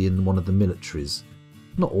dwarves are actually in one of the militaries?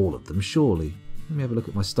 Not all of them, surely. Let me have a look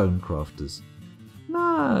at my stone crafters.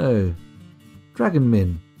 No!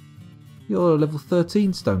 Dragonmin, you're a level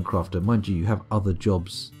 13 stonecrafter. Mind you, you have other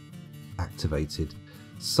jobs activated,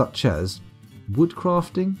 such as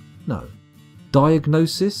woodcrafting? No.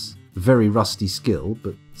 Diagnosis? Very rusty skill,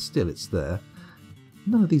 but still it's there.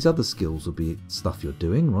 None of these other skills will be stuff you're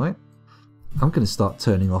doing, right? I'm going to start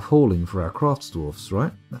turning off hauling for our crafts dwarfs,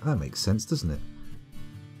 right? That makes sense, doesn't it?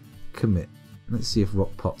 Commit. Let's see if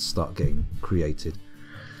rock pots start getting created.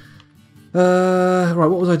 Right,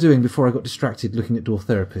 what was I doing before I got distracted looking at Dwarf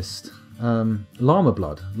Therapist? Llama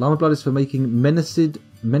blood. Llama blood is for making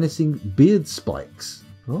menacing beard spikes.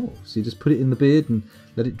 Oh, so you just put it in the beard and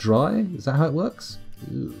let it dry? Is that how it works?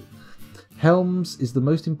 Ew. Helms is the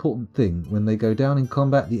most important thing. When they go down in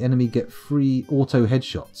combat, the enemy get free auto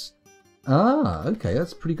headshots. Ah, okay,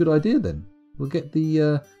 that's a pretty good idea then. We'll get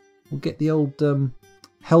the old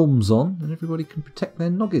helms on, and everybody can protect their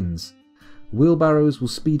noggins. Wheelbarrows will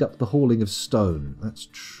speed up the hauling of stone. That's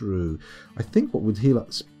true. I think what would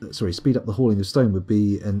speed up the hauling of stone would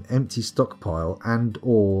be an empty stockpile and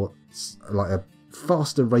or like a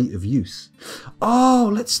faster rate of use.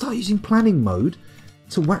 Oh, let's start using planning mode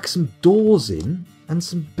to whack some doors in and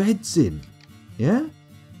some beds in. Yeah?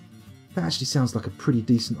 That actually sounds like a pretty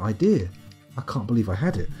decent idea. I can't believe I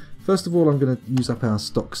had it. First of all, I'm going to use up our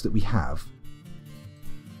stocks that we have.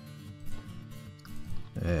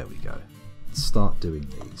 There we go. Start doing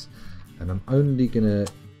these, and I'm only going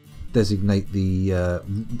to designate the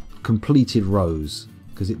completed rows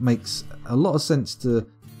because it makes a lot of sense to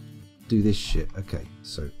do this shit. Okay,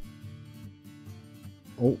 so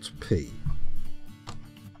Alt P.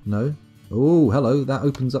 No. Oh, hello. That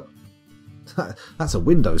opens up. That's a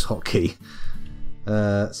Windows hotkey.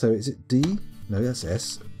 So is it D? No, that's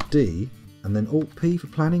S. D, and then Alt P for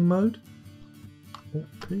planning mode. Alt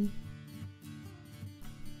P.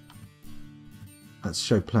 Let's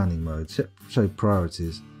show planning mode. Show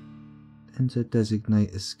priorities. Enter,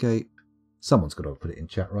 designate, escape. Someone's got to put it in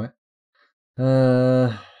chat, right?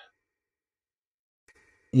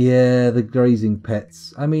 Yeah, the grazing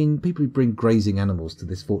pets. I mean, people who bring grazing animals to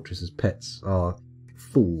this fortress as pets are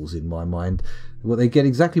fools in my mind. Well, they get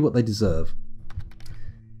exactly what they deserve.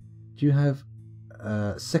 Do you have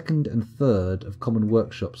second and third of common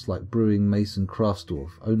workshops like brewing, mason,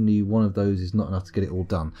 craftsdwarf? Only one of those is not enough to get it all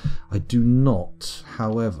done. I do not.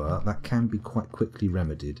 However, that can be quite quickly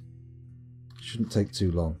remedied. Shouldn't take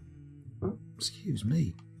too long. Excuse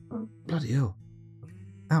me. Bloody hell.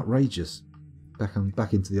 Outrageous.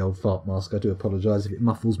 Back into the old fart mask. I do apologise if it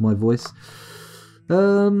muffles my voice.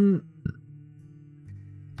 It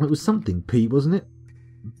was something P, wasn't it?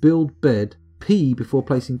 Build bed. P before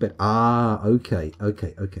placing bed. Ah, okay.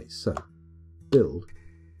 So, build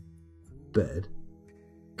bed.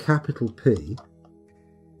 Capital P.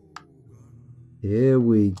 Here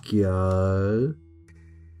we go.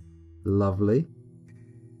 Lovely.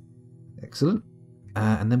 Excellent.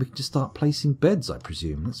 And then we can just start placing beds, I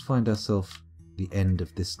presume. Let's find ourselves the end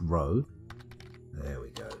of this row. There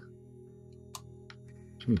we go.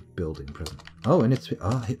 What do you mean building present? Oh, and it's...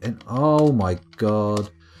 oh my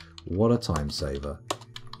god. What a time saver.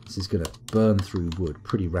 This is going to burn through wood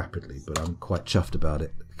pretty rapidly, but I'm quite chuffed about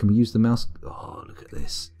it. Can we use the mouse? Oh, look at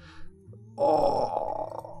this.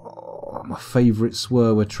 Oh, my favourite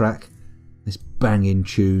Swerwer track. This banging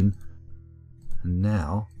tune. And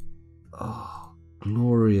now, oh,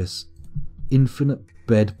 glorious infinite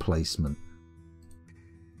bed placement.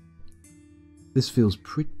 This feels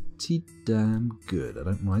pretty damn good, I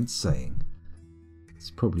don't mind saying. It's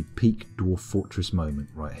probably peak Dwarf Fortress moment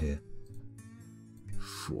right here.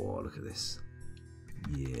 Oh, look at this.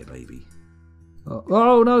 Yeah, baby.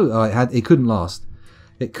 Oh no! It couldn't last.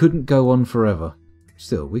 It couldn't go on forever.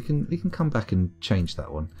 Still, we can come back and change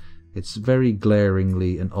that one. It's very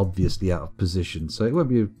glaringly and obviously out of position, so it won't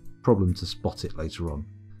be a problem to spot it later on,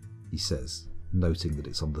 he says, noting that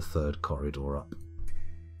it's on the third corridor up.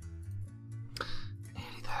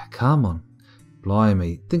 Nearly there. Come on.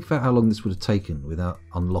 Blimey, think about how long this would have taken without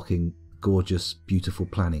unlocking gorgeous, beautiful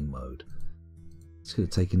planning mode. This could have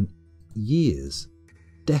taken years,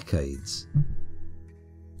 decades,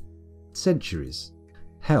 centuries.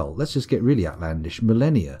 Hell, let's just get really outlandish.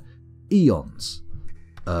 Millennia, eons.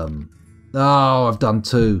 Oh, I've done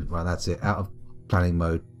two. Right, that's it. Out of planning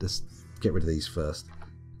mode. Let's get rid of these first.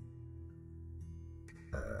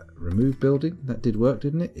 remove building. That did work,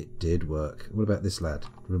 didn't it? It did work. What about this lad?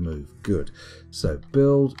 Remove. Good. So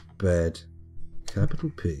build bed,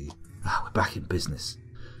 capital P. Ah, we're back in business.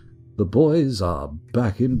 The boys are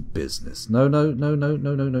back in business. No.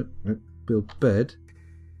 Build bed,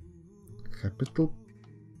 capital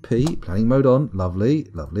P. Planning mode on. Lovely.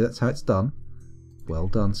 Lovely. That's how it's done. Well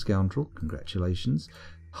done, scoundrel. Congratulations.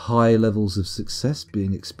 High levels of success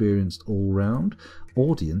being experienced all round.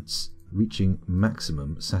 Audience reaching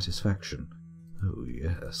maximum satisfaction. Oh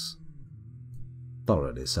yes.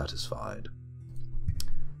 Thoroughly satisfied.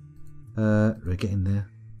 We're getting there.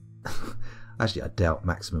 Actually, I doubt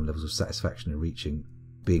maximum levels of satisfaction are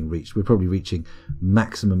being reached. We're probably reaching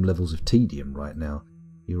maximum levels of tedium right now.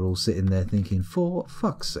 You're all sitting there thinking, for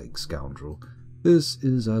fuck's sake, scoundrel, this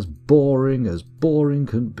is as boring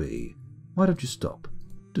can be. Why don't you stop?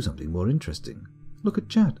 Do something more interesting. Look at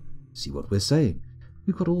chat. See what we're saying.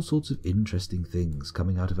 We've got all sorts of interesting things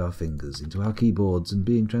coming out of our fingers into our keyboards and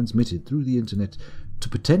being transmitted through the internet to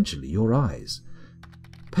potentially your eyes.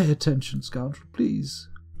 Pay attention, scoundrel, please.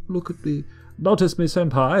 Look at me. Notice me,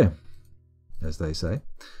 senpai, as they say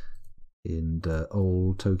in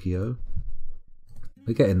old Tokyo.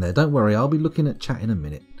 We're getting there. Don't worry, I'll be looking at chat in a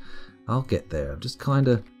minute. I'll get there.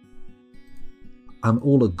 I'm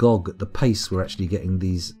all agog at the pace we're actually getting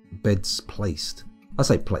these beds placed. I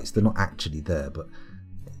say placed, they're not actually there, but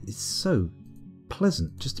it's so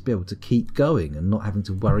pleasant just to be able to keep going and not having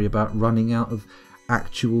to worry about running out of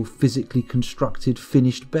actual physically constructed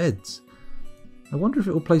finished beds. I wonder if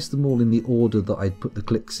it will place them all in the order that I'd put the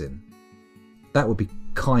clicks in. That would be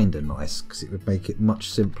kind of nice, because it would make it much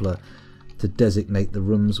simpler to designate the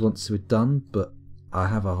rooms once we're done, but I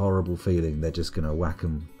have a horrible feeling they're just going to whack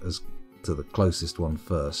them as to the closest one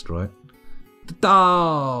first, right?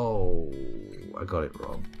 Oh, I got it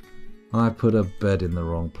wrong. I put a bed in the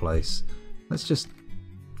wrong place. Let's just...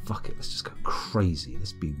 fuck it, let's just go crazy.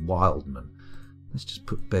 Let's be wild, man. Let's just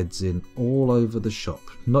put beds in all over the shop.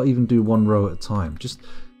 Not even do one row at a time. Just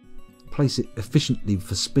place it efficiently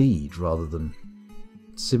for speed rather than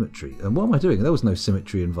symmetry. And what am I doing? There was no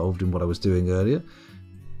symmetry involved in what I was doing earlier.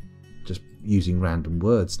 Just using random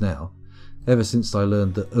words now. Ever since I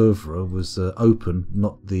learned that oeuvre was open,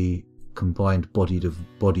 not the combined body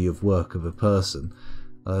of work of a person,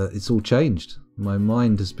 it's all changed. My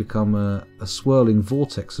mind has become a swirling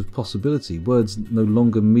vortex of possibility. Words no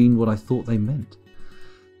longer mean what I thought they meant.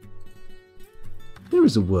 There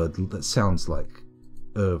is a word that sounds like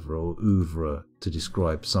oeuvre or oeuvre to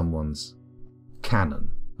describe someone's canon.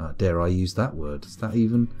 Dare I use that word? Is that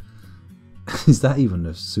even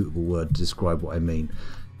a suitable word to describe what I mean?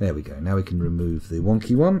 There we go. Now we can remove the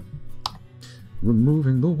wonky one.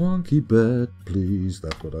 Removing the wonky bed, please.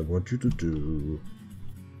 That's what I want you to do.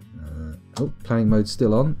 Oh, planning mode's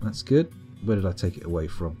still on. That's good. Where did I take it away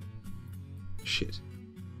from? Shit.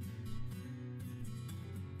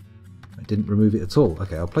 I didn't remove it at all.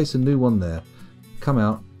 Okay, I'll place a new one there. Come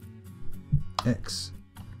out. X.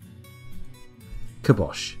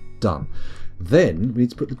 Kibosh. Done. Then we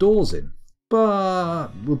need to put the doors in. But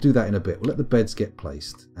we'll do that in a bit. We'll let the beds get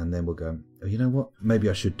placed. And then we'll go, oh, you know what? Maybe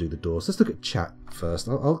I should do the doors. Let's look at chat first.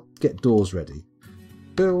 I'll get doors ready.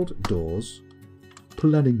 Build doors.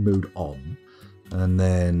 Planning mode on. And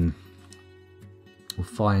then we'll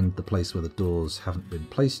find the place where the doors haven't been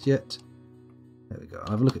placed yet. There we go.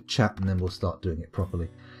 I'll have a look at chat and then we'll start doing it properly.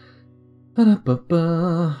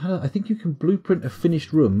 I think you can blueprint a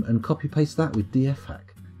finished room and copy paste that with DF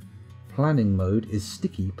hack. Planning mode is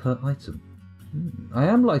sticky per item. I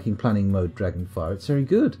am liking planning mode, Dragonfire. It's very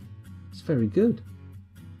good. It's very good.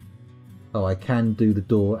 Oh, I can do the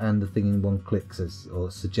door and the thing in one click, says, or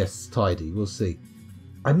suggests tidy. We'll see.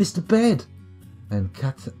 I missed a bed! And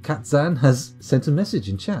Katzan has sent a message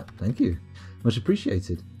in chat. Thank you. Much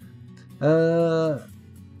appreciated. I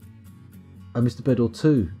missed a bed or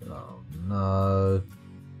two. Oh, no.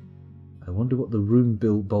 I wonder what the room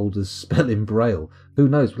build boulders spell in Braille. Who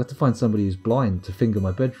knows? We'll have to find somebody who's blind to finger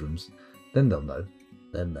my bedrooms. Then they'll know.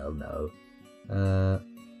 Then they'll know.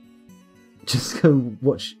 Just go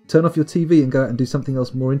watch, turn off your TV and go out and do something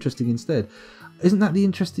else more interesting instead. Isn't that the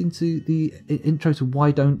intro to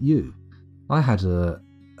Why Don't You? I had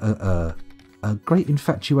a great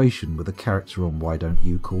infatuation with a character on Why Don't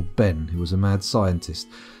You called Ben, who was a mad scientist.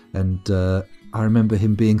 And I remember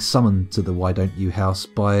him being summoned to the Why Don't You house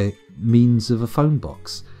by means of a phone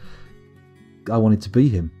box. I wanted to be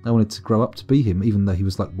him. I wanted to grow up to be him, even though he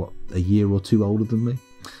was like, what, a year or two older than me?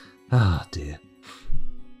 Ah, dear.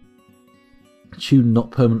 Tune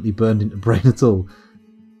not permanently burned into brain at all.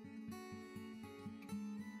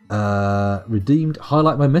 Redeemed.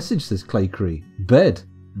 Highlight my message, says Clay Cree. Bed.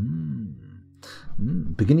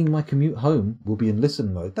 Beginning my commute home will be in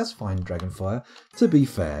listen mode. That's fine, Dragonfire. To be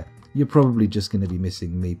fair, you're probably just going to be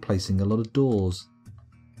missing me placing a lot of doors.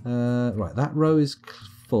 Right, that row is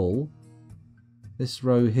full. This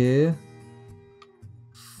row here,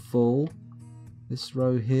 full. This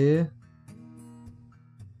row here.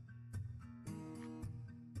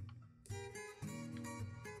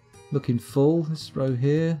 Looking full. This row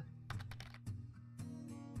here.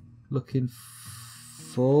 Looking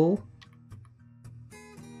full.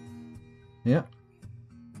 Yep.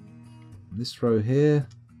 This row here.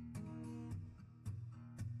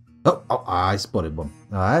 Oh, I spotted one.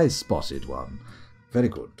 I spotted one. Very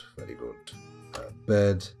good, very good.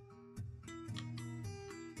 Bed.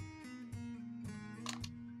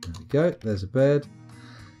 There we go. There's a bed.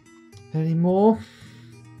 Any more?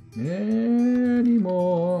 Any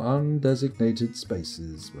more undesignated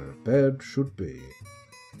spaces where a bed should be?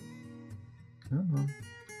 Come on.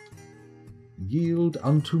 Yield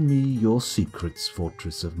unto me your secrets,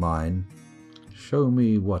 fortress of mine. Show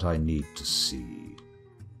me what I need to see.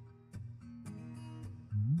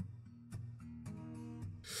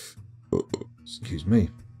 Excuse me.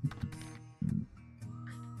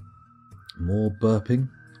 More burping.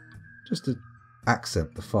 Just to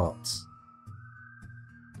accent the farts.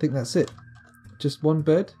 I think that's it. Just one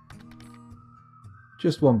bed?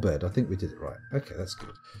 Just one bed. I think we did it right. Okay, that's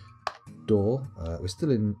good. Door. We're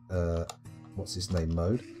still in what's his name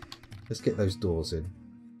mode. Let's get those doors in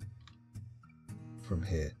from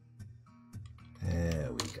here. There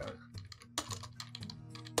we go.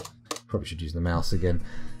 Probably should use the mouse again.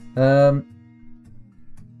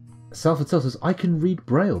 Salford says, I can read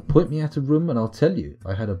Braille. Point me out a room and I'll tell you.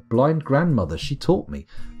 I had a blind grandmother. She taught me.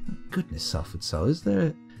 Goodness, Salford Sal, is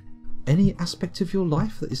there any aspect of your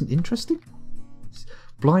life that isn't interesting?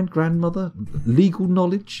 Blind grandmother, legal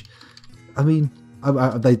knowledge. I mean,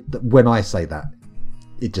 when I say that,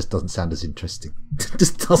 it just doesn't sound as interesting. It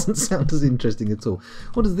just doesn't sound as interesting at all.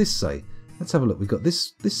 What does this say? Let's have a look. We've got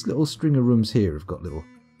this little string of rooms here have got little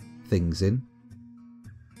things in.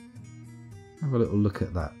 Have a little look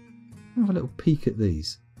at that. Have a little peek at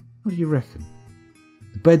these. What do you reckon?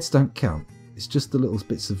 The beds don't count. It's just the little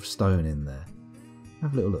bits of stone in there.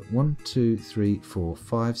 Have a little look. 1, 2, 3, 4,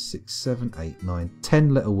 5, 6, 7, 8, 9,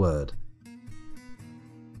 10 letter word.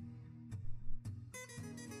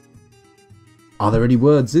 Are there any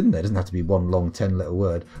words in there? It doesn't have to be one long 10 letter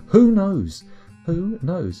word. Who knows? Who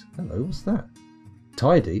knows? Hello, what's that?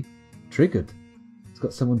 Tidy. Triggered. It's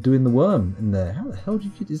got someone doing the worm in there. How the hell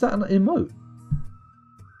did you... Is that an emote?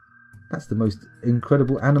 That's the most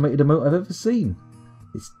incredible animated emote I've ever seen.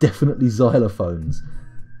 It's definitely xylophones.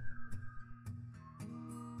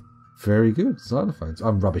 Very good. Xylophones.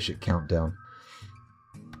 I'm rubbish at countdown.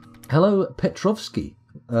 Hello, Petrovsky.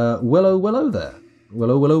 Wello there.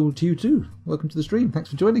 Wello to you too. Welcome to the stream. Thanks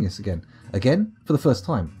for joining us again. Again? For the first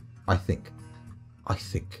time. I think.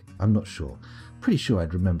 I'm not sure. Pretty sure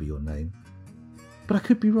I'd remember your name. But I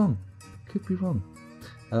could be wrong.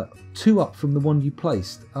 2 up from the one you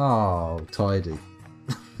placed. Oh, tidy.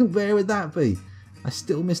 Where would that be? I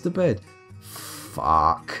still missed a bed.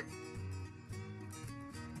 Fuck.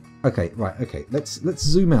 Okay, right, okay. Let's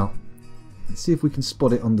zoom out. Let's see if we can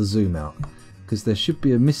spot it on the zoom out. Because there should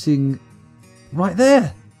be a missing... Right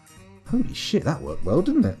there! Holy shit, that worked well,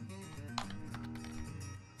 didn't it?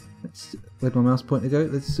 Where'd my mouse pointer go?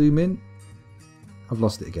 Let's zoom in. I've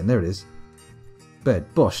lost it again. There it is. Bed.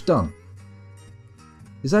 Bosh. Done.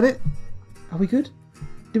 Is that it? Are we good?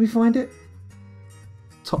 Did we find it?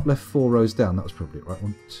 Top left 4 rows down. That was probably it, right?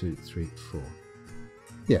 1, 2, 3, 4.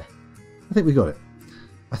 Yeah. I think we got it.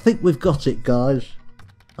 I think we've got it, guys.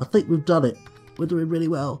 I think we've done it. We're doing really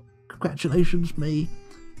well. Congratulations, me.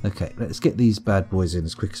 Okay, let's get these bad boys in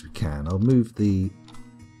as quick as we can. I'll move the...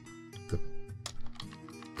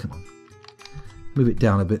 Come on. Move it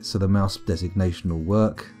down a bit so the mouse designation will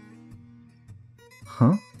work.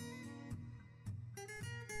 Huh?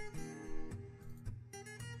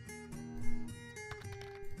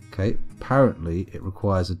 Okay, apparently it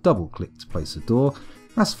requires a double click to place a door.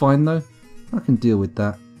 That's fine though. I can deal with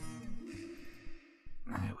that.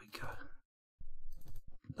 There we go.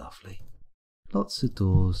 Lovely. Lots of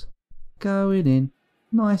doors. Going in.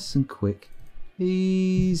 Nice and quick.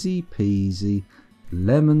 Easy peasy.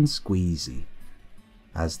 Lemon squeezy.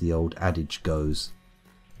 As the old adage goes.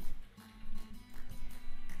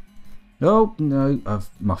 Oh, no, I've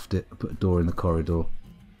muffed it. I put a door in the corridor.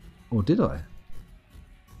 Or did I?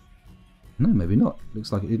 No, maybe not.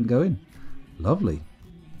 Looks like it didn't go in. Lovely.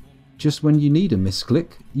 Just when you need a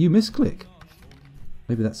misclick, you misclick.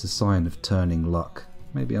 Maybe that's a sign of turning luck.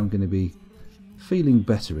 Maybe I'm going to be feeling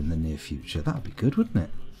better in the near future. That would be good, wouldn't it?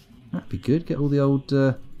 That'd be good. Get all the old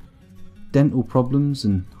dental problems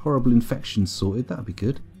and horrible infections sorted. That'd be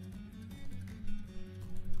good.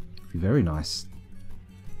 Be very nice.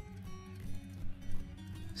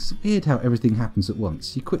 It's weird how everything happens at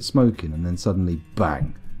once. You quit smoking and then suddenly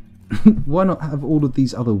bang. Why not have all of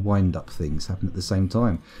these other wind-up things happen at the same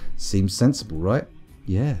time? Seems sensible, right?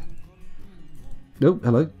 Yeah. Oh,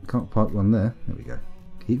 hello. Can't park one there. There we go.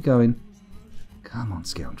 Keep going. Come on,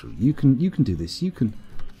 scoundrel. You can do this. You can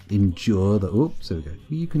endure the... Oops, there we go.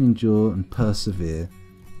 You can endure and persevere.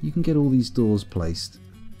 You can get all these doors placed.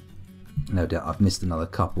 No doubt I've missed another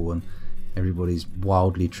couple and everybody's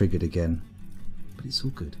wildly triggered again. But it's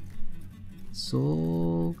all good. It's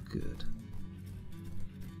all good.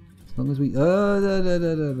 As long as we...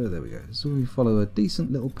 there we go. As long as we follow a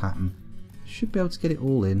decent little pattern, should be able to get it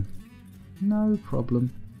all in. No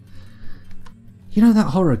problem. You know that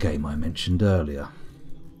horror game I mentioned earlier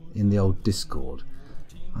in the old Discord?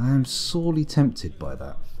 I am sorely tempted by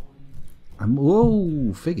that.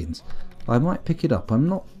 Whoa, Figgins. I might pick it up. I'm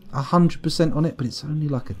not 100% on it, but it's only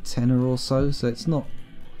like a tenner or so, so it's not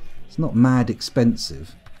mad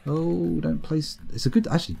expensive. Oh, don't place... It's a good...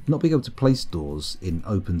 Actually, not being able to place doors in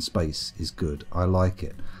open space is good. I like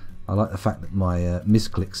it. I like the fact that my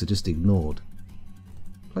misclicks are just ignored.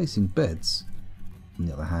 Placing beds, on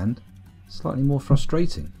the other hand, slightly more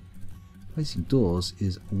frustrating. Placing doors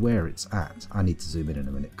is where it's at. I need to zoom in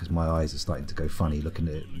a minute because my eyes are starting to go funny looking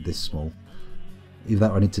at it this small. Either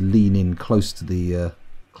that or I need to lean in close to the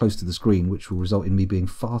screen, which will result in me being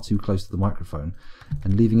far too close to the microphone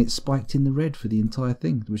and leaving it spiked in the red for the entire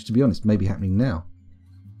thing, which, to be honest, may be happening now.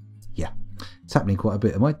 Yeah, it's happening quite a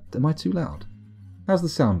bit. Am I too loud? How's the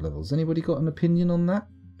sound levels? Anybody got an opinion on that?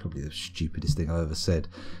 Probably the stupidest thing I ever said.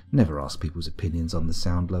 Never ask people's opinions on the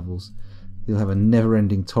sound levels. You'll have a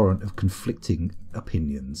never-ending torrent of conflicting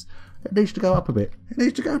opinions. It needs to go up a bit. It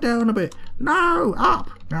needs to go down a bit. No, up.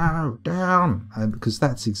 No, down. Because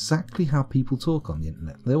that's exactly how people talk on the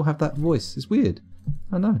internet. They all have that voice. It's weird.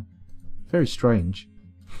 I know. Very strange.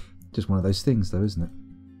 Just one of those things, though, isn't it?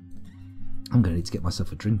 I'm going to need to get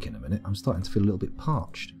myself a drink in a minute. I'm starting to feel a little bit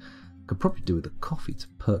parched. Could probably do with a coffee to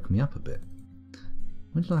perk me up a bit.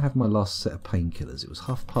 When did I have my last set of painkillers? It was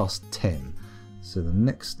 10:30. So the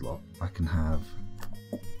next lot I can have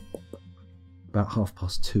about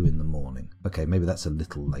 2:30 in the morning. Okay, maybe that's a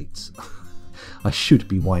little late. I should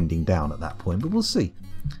be winding down at that point, but we'll see.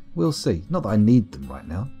 We'll see. Not that I need them right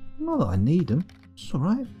now. Not that I need them. It's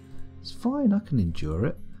alright. It's fine. I can endure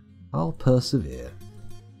it. I'll persevere.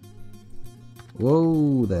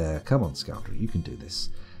 Whoa there. Come on, scoundrel. You can do this.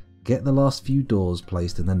 Get the last few doors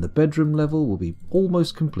placed and then the bedroom level will be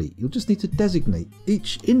almost complete. You'll just need to designate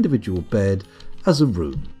each individual bed as a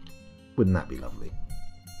room. Wouldn't that be lovely?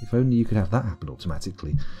 If only you could have that happen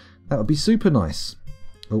automatically. That would be super nice.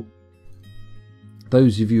 Oh,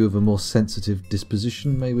 those of you of a more sensitive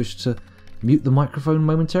disposition may wish to mute the microphone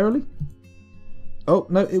momentarily. Oh,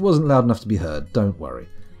 no, it wasn't loud enough to be heard. Don't worry.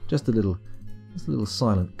 Just a little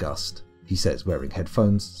silent gust. He says, wearing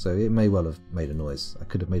headphones, so it may well have made a noise. I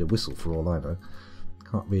could have made a whistle for all I know.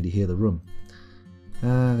 Can't really hear the room.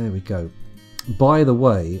 There we go. By the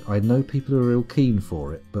way, I know people are real keen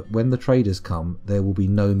for it, but when the traders come, there will be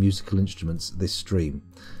no musical instruments this stream.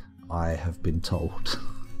 I have been told.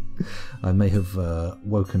 I may have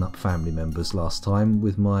woken up family members last time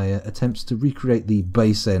with my attempts to recreate the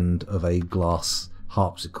bass end of a glass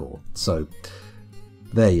harpsichord. So,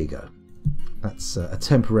 there you go. That's a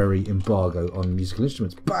temporary embargo on musical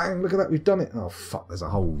instruments. Bang! Look at that, we've done it. Oh, fuck, there's a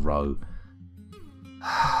whole row.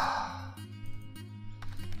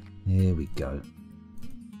 Here we go.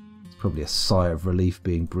 It's probably a sigh of relief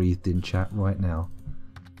being breathed in chat right now.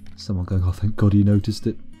 Someone going, oh, thank God he noticed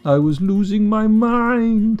it. I was losing my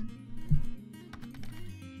mind.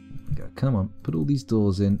 There we go. Come on, put all these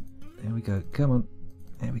doors in. There we go. Come on.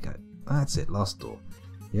 There we go. That's it, last door.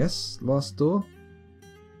 Yes, last door.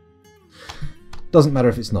 Doesn't matter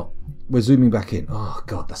if it's not. We're zooming back in. Oh,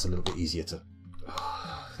 God, that's a little bit easier to...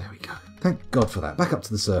 Oh, there we go. Thank God for that. Back up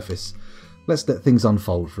to the surface. Let's let things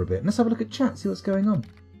unfold for a bit. Let's have a look at chat, see what's going on.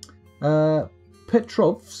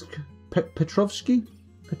 Petrovsky?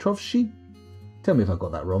 Tell me if I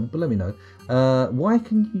got that wrong, but let me know. Why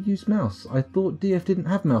can you use mouse? I thought DF didn't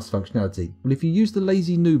have mouse functionality. Well, if you use the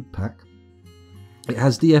Lazy Noob pack, it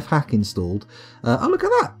has DF Hack installed. Oh, look at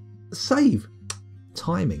that! Save!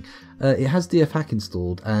 Timing. It has DF Hack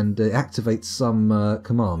installed and it activates some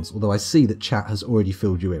commands, although I see that chat has already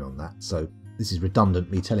filled you in on that, so this is redundant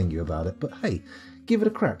me telling you about it, but hey, give it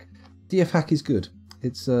a crack. DF Hack is good.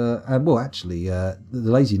 It's and well, actually, the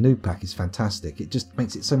Lazy Noob pack is fantastic. It just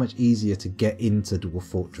makes it so much easier to get into Dwarf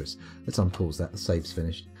Fortress. Let's unpause that. The save's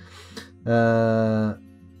finished. Bound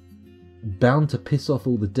to piss off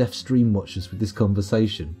all the deaf stream watchers with this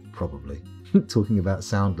conversation, probably. Talking about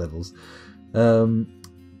sound levels. Hello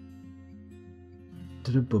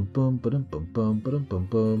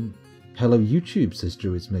YouTube, says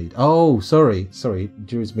Druidsmead. Oh, sorry,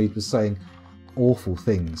 Druidsmead was saying awful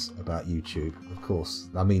things about YouTube, of course.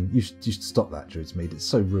 I mean, you should stop that, Druidsmead. It's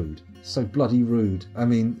so rude. So bloody rude. I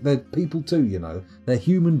mean, they're people too, you know. They're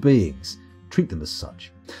human beings. Treat them as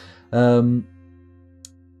such.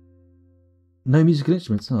 No musical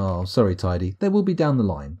instruments. Oh, sorry, Tidy. They will be down the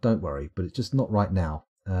line. Don't worry. But it's just not right now.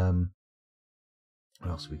 What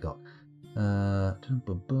else have we got? I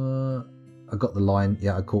got the line.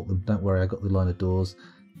 Yeah, I caught them. Don't worry. I got the line of doors.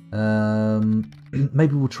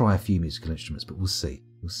 Maybe we'll try a few musical instruments, but we'll see.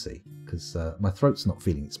 We'll see. Because my throat's not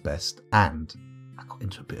feeling its best. And I got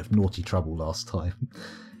into a bit of naughty trouble last time.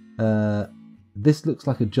 This looks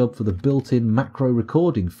like a job for the built-in macro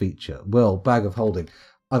recording feature. Well, bag of holding.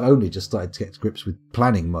 I've only just started to get to grips with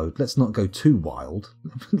planning mode. Let's not go too wild.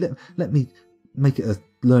 let me make it a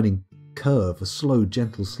learning curve, a slow,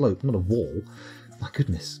 gentle slope, not a wall. My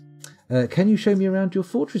goodness. Can you show me around your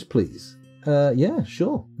fortress, please? Yeah,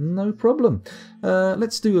 sure. No problem.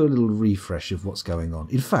 Let's do a little refresh of what's going on.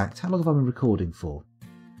 In fact, how long have I been recording for?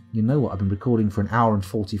 You know what? I've been recording for 1 hour and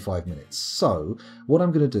 45 minutes. So what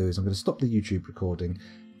I'm going to do is I'm going to stop the YouTube recording.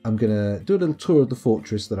 I'm going to do a little tour of the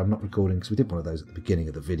fortress that I'm not recording because we did one of those at the beginning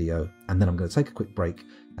of the video. And then I'm going to take a quick break.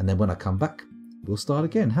 And then when I come back, we'll start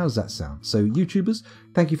again. How's that sound? So YouTubers,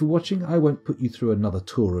 thank you for watching. I won't put you through another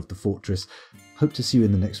tour of the fortress. Hope to see you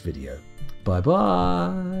in the next video.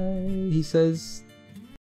 Bye-bye, he says.